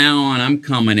 From now on, I'm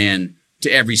coming in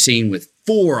to every scene with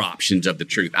 4 options of the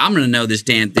truth. I'm going to know this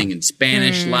damn thing in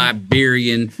Spanish,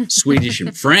 Liberian, Swedish,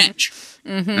 and French.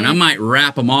 Mm-hmm. And I might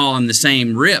wrap them all in the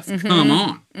same riff. Mm-hmm. Come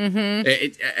on.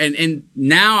 Mm-hmm. And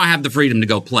now I have the freedom to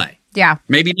go play. Yeah.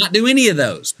 Maybe not do any of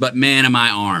those, but man, am I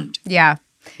armed. Yeah.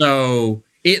 So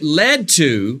it led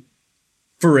to,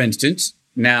 for instance,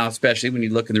 now especially when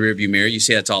you look in the rearview mirror, you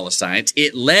see that's all a science.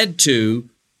 It led to,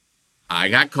 I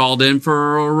got called in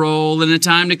for a role in A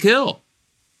Time to Kill.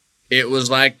 It was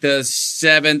like the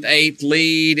 7th, 8th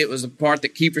lead. It was the part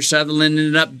that Kiefer Sutherland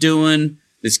ended up doing.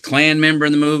 This Klan member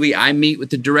in the movie. I meet with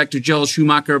the director, Joel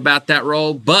Schumacher, about that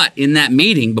role. But in that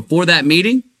meeting, before that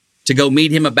meeting, to go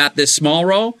meet him about this small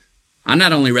role, I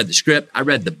not only read the script, I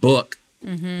read the book.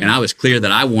 Mm-hmm. And I was clear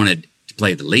that I wanted to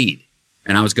play the lead.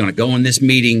 And I was going to go in this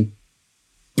meeting,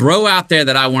 throw out there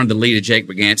that I wanted to lead a Jake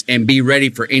Brigance, and be ready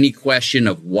for any question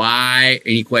of why,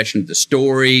 any question of the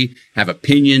story, have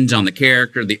opinions on the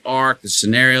character, the arc, the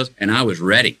scenarios, and I was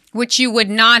ready. Which you would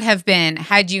not have been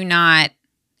had you not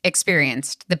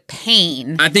experienced the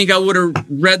pain. I think I would have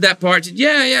read that part. Said,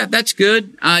 yeah, that's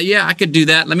good. I could do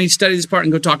that. Let me study this part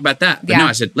and go talk about that. But no,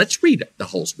 I said, let's read the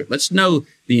whole script. Let's know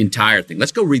the entire thing.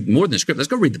 Let's go read more than the script. Let's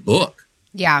go read the book.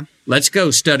 Yeah. Let's go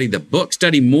study the book,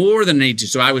 study more than I need to.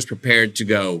 So I was prepared to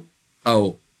go,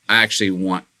 I actually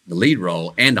want the lead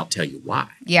role, and I'll tell you why.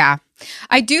 Yeah.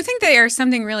 I do think that there's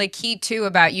something really key, too,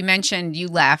 about, you mentioned you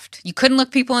left. You couldn't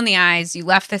look people in the eyes. You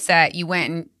left the set. You went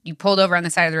and you pulled over on the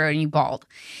side of the road and you bawled.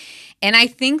 And I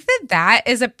think that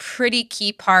is a pretty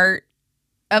key part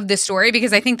of the story,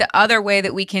 because I think the other way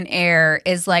that we can err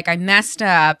is like, I messed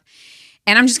up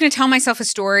and I'm just going to tell myself a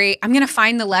story. I'm going to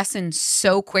find the lesson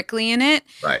so quickly in it,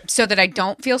 right, so that I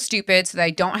don't feel stupid, so that I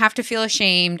don't have to feel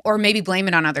ashamed or maybe blame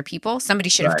it on other people. Somebody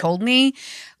should have told me.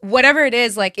 Whatever it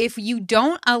is, like if you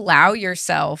don't allow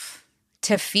yourself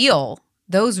to feel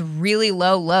those really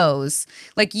low lows,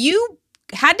 like you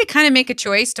had to kind of make a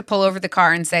choice to pull over the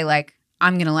car and say like,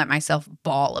 I'm going to let myself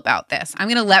bawl about this. I'm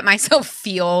going to let myself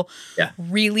feel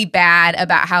really bad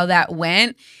about how that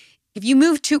went. If you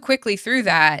move too quickly through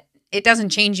that, it doesn't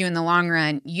change you in the long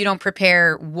run. You don't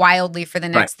prepare wildly for the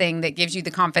next thing that gives you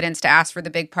the confidence to ask for the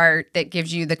big part, that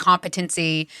gives you the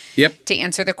competency to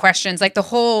answer the questions. Like the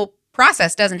whole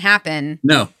process doesn't happen.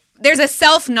 No. There's a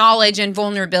self-knowledge and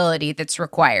vulnerability that's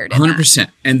required. 100%.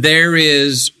 And there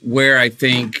is where I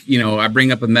think, I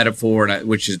bring up a metaphor,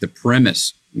 which is the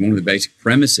premise, one of the basic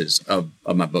premises of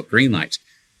my book, Green Lights.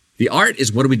 The art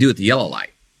is, what do we do with the yellow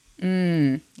light?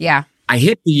 Yeah. I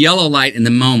hit the yellow light in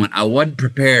the moment. I wasn't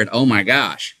prepared. Oh, my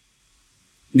gosh.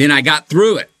 Then I got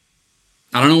through it.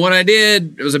 I don't know what I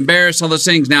did. I was embarrassed, all those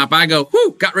things. Now, if I go,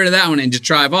 got rid of that one and just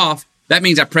drive off, that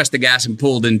means I pressed the gas and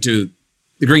pulled into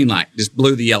the green light, just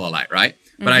blew the yellow light, right?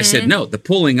 But I said, no, the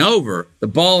pulling over, the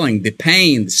bawling, the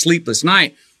pain, the sleepless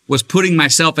night was putting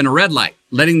myself in a red light,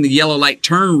 letting the yellow light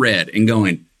turn red and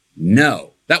going, no.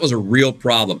 That was a real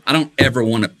problem. I don't ever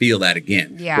want to feel that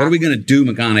again. Yeah. What are we going to do,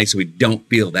 McConaughey, so we don't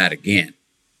feel that again?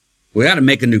 We got to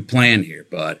make a new plan here,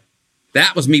 bud.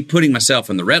 That was me putting myself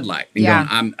in the red light and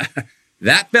going,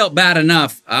 that felt bad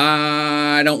enough.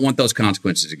 I don't want those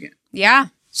consequences again. Yeah.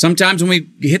 Sometimes when we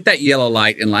hit that yellow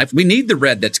light in life, we need the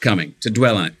red that's coming to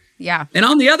dwell in it. Yeah. And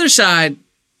on the other side,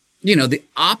 the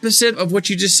opposite of what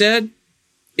you just said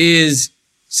is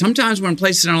sometimes we're in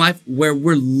places in our life where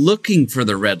we're looking for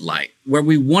the red light, where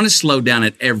we want to slow down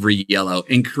at every yellow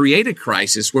and create a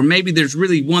crisis where maybe there's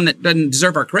really one that doesn't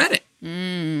deserve our credit.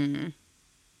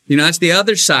 That's the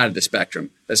other side of the spectrum.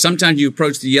 That sometimes you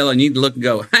approach the yellow and you need to look and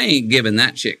go, I ain't giving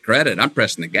that shit credit. I'm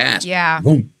pressing the gas. Yeah.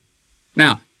 Boom.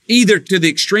 Now, either to the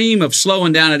extreme of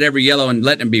slowing down at every yellow and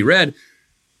letting them be red,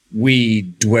 we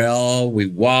dwell, we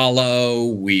wallow,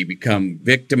 we become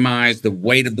victimized. The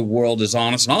weight of the world is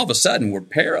on us. And all of a sudden, we're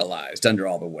paralyzed under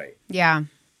all the weight. Yeah.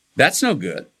 That's no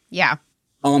good. Yeah.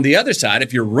 On the other side,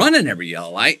 if you're running every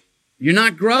yellow light, you're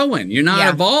not growing. You're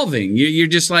not evolving. You're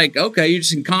just like, okay, you're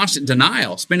just in constant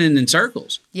denial, spinning in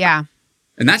circles. Yeah.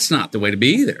 And that's not the way to be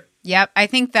either. Yep. I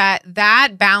think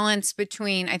that balance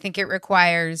between, I think it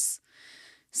requires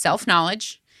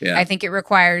self-knowledge. Yeah. I think it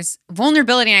requires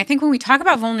vulnerability. And I think when we talk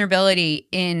about vulnerability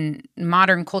in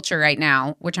modern culture right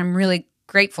now, which I'm really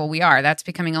grateful we are, that's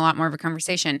becoming a lot more of a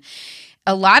conversation.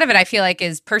 A lot of it, I feel like,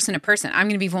 is person to person. I'm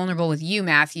going to be vulnerable with you,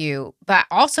 Matthew, but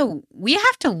also we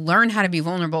have to learn how to be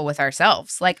vulnerable with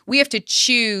ourselves. Like, we have to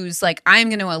choose, like, I'm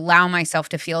going to allow myself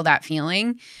to feel that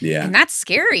feeling. Yeah. And that's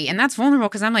scary. And that's vulnerable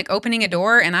because I'm like opening a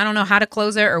door and I don't know how to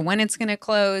close it or when it's going to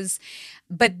close.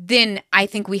 But then I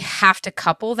think we have to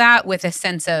couple that with a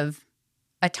sense of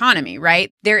autonomy,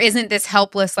 right? There isn't this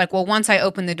helpless, like, well, once I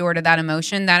open the door to that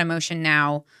emotion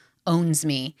now owns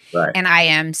me. Right. And I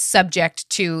am subject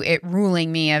to it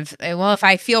ruling me of, well, if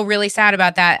I feel really sad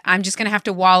about that, I'm just going to have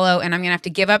to wallow and I'm going to have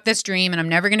to give up this dream and I'm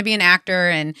never going to be an actor.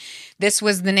 And this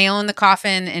was the nail in the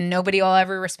coffin and nobody will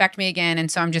ever respect me again.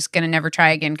 And so I'm just going to never try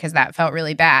again because that felt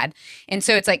really bad. And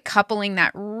so it's like coupling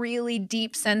that really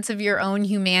deep sense of your own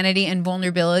humanity and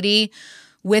vulnerability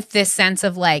with this sense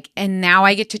of like, and now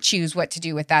I get to choose what to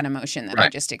do with that emotion that I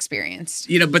just experienced.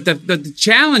 But the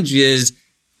challenge is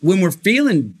when we're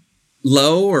feeling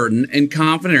low or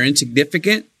inconfident or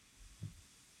insignificant,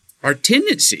 our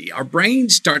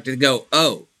brains start to go,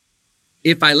 oh,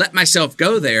 if I let myself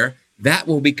go there, that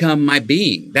will become my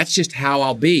being. That's just how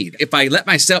I'll be. If I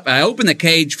open the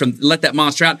cage let that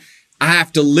monster out, I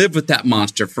have to live with that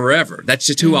monster forever. That's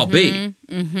just who I'll be.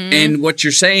 Mm-hmm. And what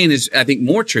you're saying is, I think,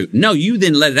 more true. No, you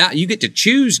then let it out. You get to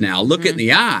choose now. Look it in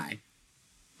the eye.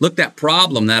 Look that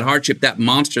problem, that hardship, that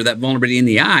monster, that vulnerability in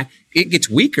the eye. It gets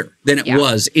weaker than it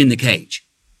was in the cage.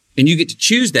 And you get to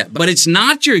choose that. But it's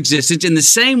not your existence in the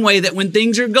same way that when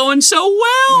things are going so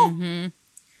well,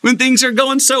 when things are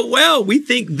going so well, we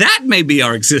think that may be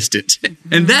our existence.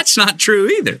 And that's not true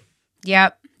either.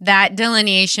 Yep. That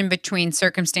delineation between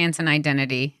circumstance and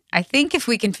identity. I think if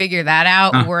we can figure that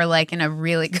out, we're like in a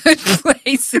really good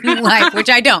place in life, which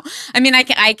I don't. I mean, I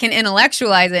can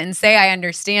intellectualize it and say I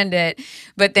understand it,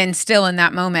 but then still in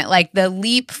that moment, like the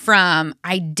leap from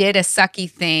I did a sucky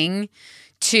thing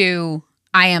to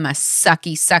I am a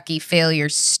sucky failure,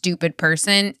 stupid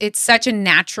person. It's such a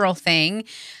natural thing,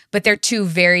 but they're two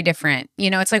very different.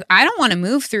 It's like, I don't want to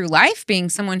move through life being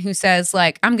someone who says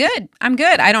like, I'm good.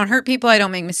 I don't hurt people. I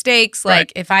don't make mistakes.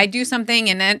 Like if I do something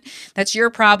and that's your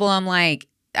problem, like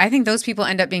I think those people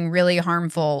end up being really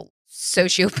harmful,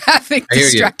 sociopathic,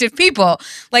 destructive people.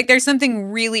 Like there's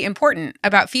something really important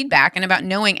about feedback and about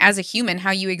knowing as a human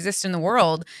how you exist in the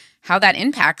world, how that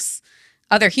impacts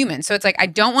other humans. So it's like, I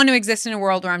don't want to exist in a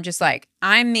world where I'm just like,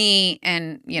 I'm me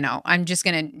and, I'm just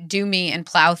going to do me and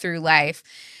plow through life.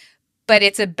 But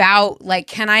it's about like,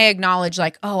 can I acknowledge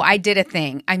like, oh, I did a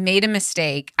thing. I made a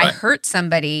mistake. I hurt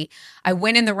somebody. I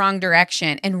went in the wrong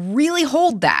direction and really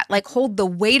hold that, like hold the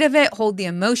weight of it, hold the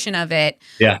emotion of it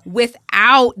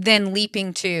without then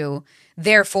leaping to,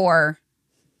 therefore,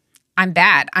 I'm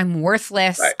bad. I'm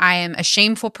worthless. Right. I am a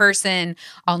shameful person.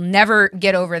 I'll never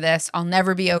get over this. I'll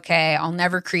never be okay. I'll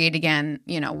never create again,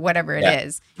 whatever it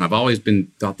is. I've always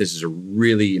thought this is a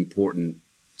really important,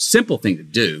 simple thing to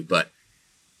do. But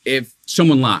if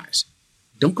someone lies,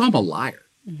 don't call them a liar.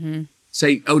 Mm-hmm.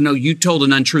 Say, oh, no, you told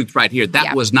an untruth right here.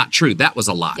 That was not true. That was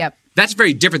a lie. Yep. That's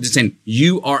very different than saying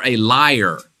you are a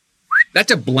liar.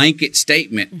 That's a blanket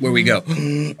statement where we go,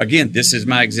 again, this is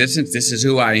my existence. This is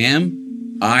who I am.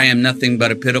 I am nothing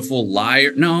but a pitiful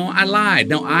liar. No, I lied.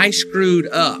 No, I screwed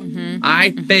up.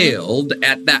 I failed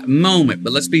at that moment.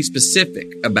 But let's be specific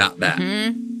about that.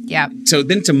 Yeah. So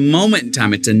then it's a moment in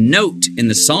time. It's a note in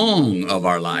the song of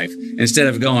our life instead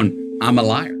of going, I'm a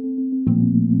liar.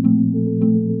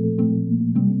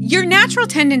 Your natural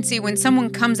tendency when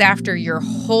someone comes after your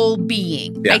whole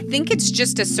being, I think it's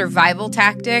just a survival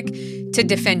tactic to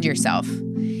defend yourself.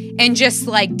 and just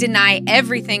like deny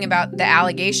everything about the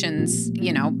allegations,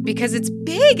 you know, because it's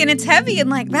big and it's heavy and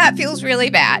like that feels really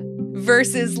bad.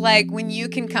 Versus like when you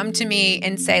can come to me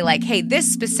and say like, hey,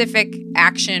 this specific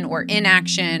action or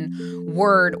inaction,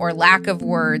 word or lack of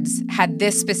words had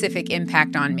this specific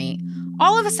impact on me.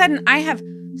 All of a sudden I have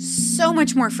so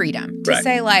much more freedom to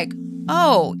say like,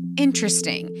 oh,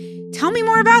 interesting. Tell me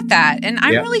more about that. And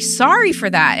I'm really sorry for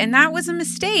that. And that was a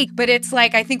mistake. But it's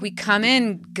like, I think we come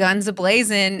in guns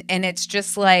a-blazing and it's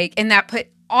just like, and that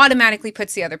automatically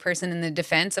puts the other person in the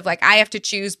defense of like, I have to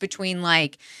choose between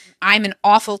like, I'm an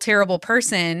awful, terrible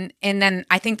person. And then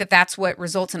I think that that's what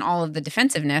results in all of the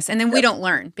defensiveness. And then we don't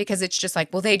learn because it's just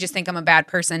like, well, they just think I'm a bad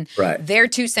person. Right. They're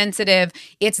too sensitive.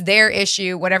 It's their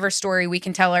issue, whatever story we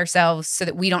can tell ourselves so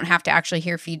that we don't have to actually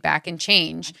hear feedback and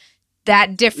change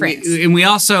that difference. And we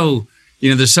also,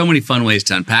 you know, there's so many fun ways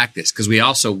to unpack this because we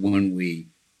also, when we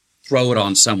throw it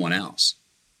on someone else,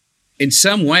 in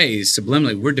some ways,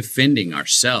 subliminally, we're defending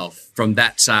ourselves from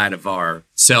that side of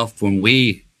ourself when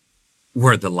we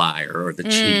were the liar or the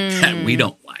cheat that we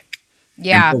don't like.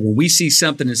 Yeah. And so when we see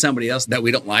something in somebody else that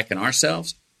we don't like in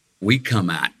ourselves, we come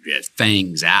out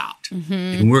fangs out.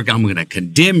 And I'm going to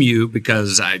condemn you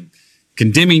because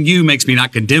condemning you makes me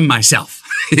not condemn myself.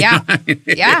 Yeah.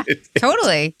 Yeah,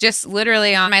 totally. Just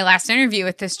literally on my last interview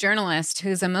with this journalist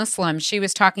who's a Muslim, she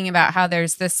was talking about how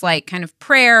there's this like kind of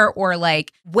prayer or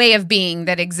like way of being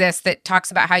that exists that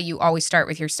talks about how you always start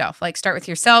with yourself. Like start with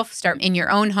yourself, start in your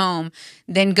own home,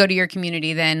 then go to your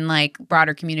community, then like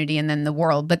broader community, and then the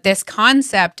world. But this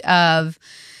concept of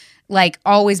like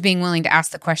always being willing to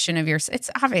ask the question of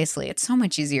it's so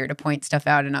much easier to point stuff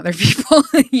out in other people,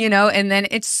 you know, and then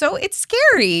it's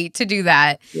scary to do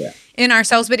that in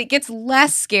ourselves, but it gets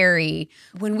less scary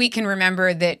when we can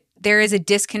remember that there is a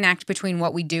disconnect between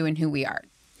what we do and who we are.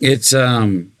 It's,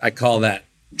 I call that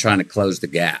trying to close the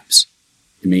gaps,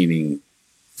 meaning,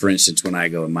 for instance, when I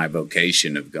go in my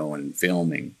vocation of going and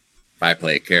filming, if I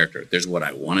play a character, there's what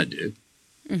I want to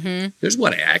do. There's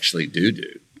what I actually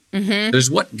do. There's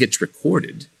what gets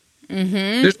recorded.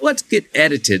 There's what gets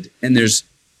edited, and there's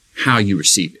how you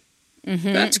receive it.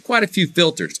 That's quite a few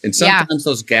filters. And sometimes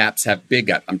those gaps have big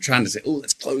gaps. I'm trying to say, oh,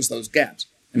 let's close those gaps.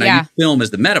 And I use film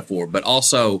as the metaphor, but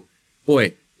also,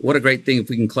 boy, what a great thing if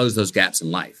we can close those gaps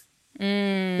in life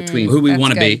between who we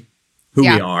want to be, who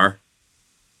we are,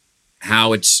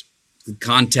 how it's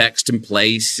context and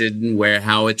place, and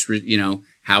how it's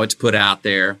how it's put out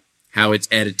there, how it's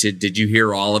edited. Did you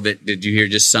hear all of it? Did you hear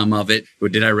just some of it? Or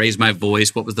did I raise my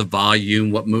voice? What was the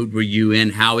volume? What mood were you in?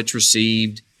 How it's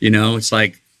received? You know, it's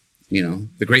like, you know,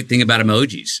 the great thing about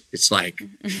emojis. It's like, you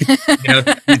know,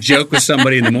 you joke with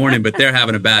somebody in the morning, but they're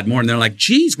having a bad morning. They're like,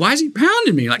 geez, why is he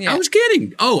pounding me? Like, I was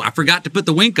kidding. Oh, I forgot to put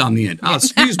the wink on the end. Oh,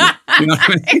 excuse me. You know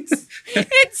what I mean?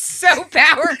 It's so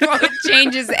powerful. It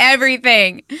changes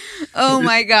everything. Oh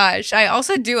my gosh. I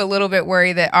also do a little bit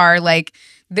worry that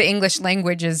the English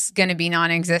language is going to be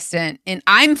non-existent. And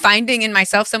I'm finding in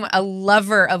myself a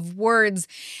lover of words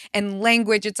and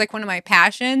language. It's like one of my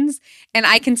passions. And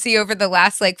I can see over the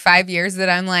last 5 years that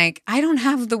I'm like, I don't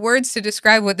have the words to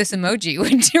describe what this emoji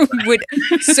would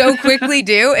so quickly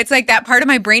do. It's like that part of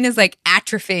my brain is like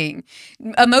atrophying.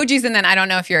 Emojis, and then I don't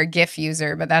know if you're a GIF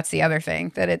user, but that's the other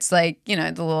thing, that it's like, you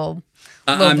know, the little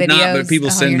I'm videos. not, but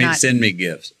people send me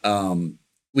GIFs.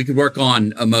 We could work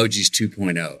on emojis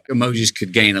 2.0. Emojis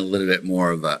could gain a little bit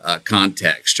more of a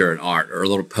context or an art or a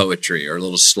little poetry or a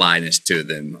little slyness to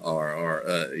them. Or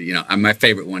my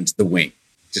favorite one's the wink,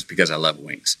 just because I love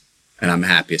winks. And I'm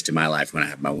happiest in my life when I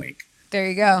have my wink. There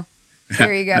you go.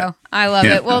 There you go. I love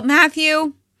it. Well,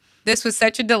 Matthew, this was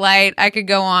such a delight. I could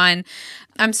go on.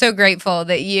 I'm so grateful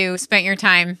that you spent your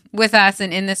time with us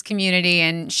and in this community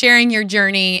and sharing your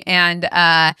journey and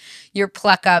your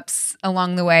pluck ups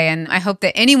along the way. And I hope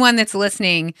that anyone that's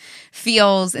listening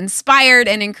feels inspired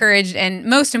and encouraged, and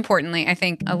most importantly, I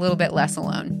think a little bit less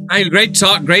alone. Hey, great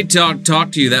talk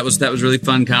to you. That was really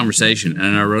fun conversation.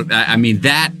 And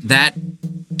that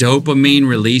dopamine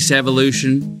release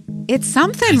evolution. It's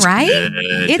something, right?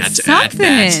 It's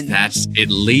something. That's at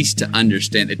least to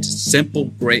understand. It's a simple,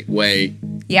 great way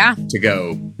to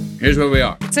go. Here's where we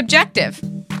are. It's objective.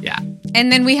 Yeah.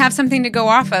 And then we have something to go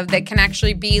off of that can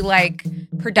actually be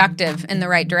productive in the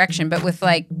right direction, but with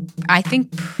I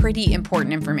think pretty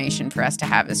important information for us to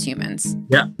have as humans.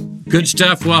 Yeah. Good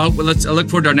stuff. Well, I look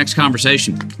forward to our next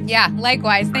conversation. Yeah,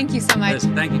 likewise. Thank you so much.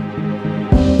 Thank you.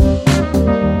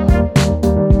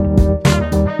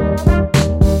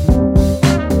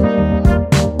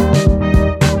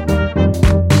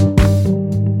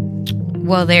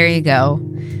 Well, there you go.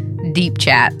 Deep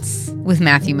chats. with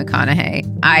Matthew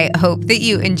McConaughey. I hope that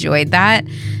you enjoyed that.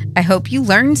 I hope you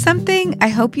learned something. I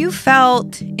hope you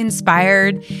felt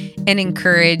inspired and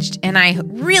encouraged. And I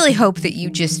really hope that you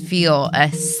just feel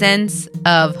a sense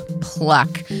of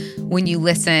pluck when you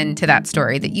listen to that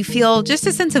story, that you feel just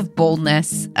a sense of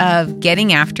boldness, of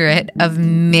getting after it, of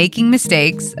making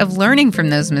mistakes, of learning from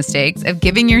those mistakes, of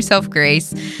giving yourself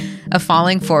grace, of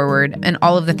falling forward, and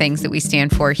all of the things that we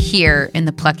stand for here in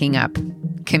the Plucking Up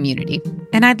community.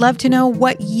 And I'd love to know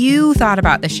what you thought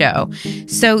about the show.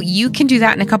 So you can do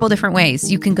that in a couple different ways.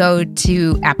 You can go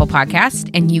to Apple Podcast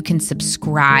and you can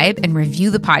subscribe and review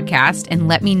the podcast and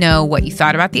let me know what you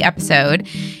thought about the episode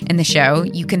and the show.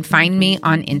 You can find me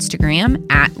on Instagram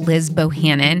at Liz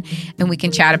Bohannon and we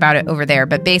can chat about it over there.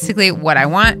 But basically what I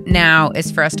want now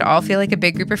is for us to all feel like a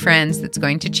big group of friends that's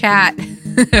going to chat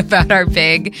about our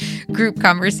big group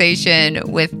conversation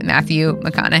with Matthew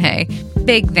McConaughey.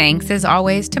 Big thanks, as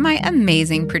always, to my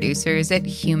amazing producers at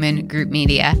Human Group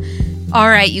Media. All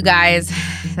right, you guys,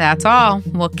 that's all.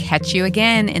 We'll catch you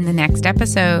again in the next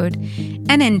episode.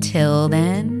 And until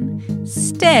then,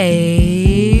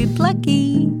 stay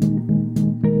plucky.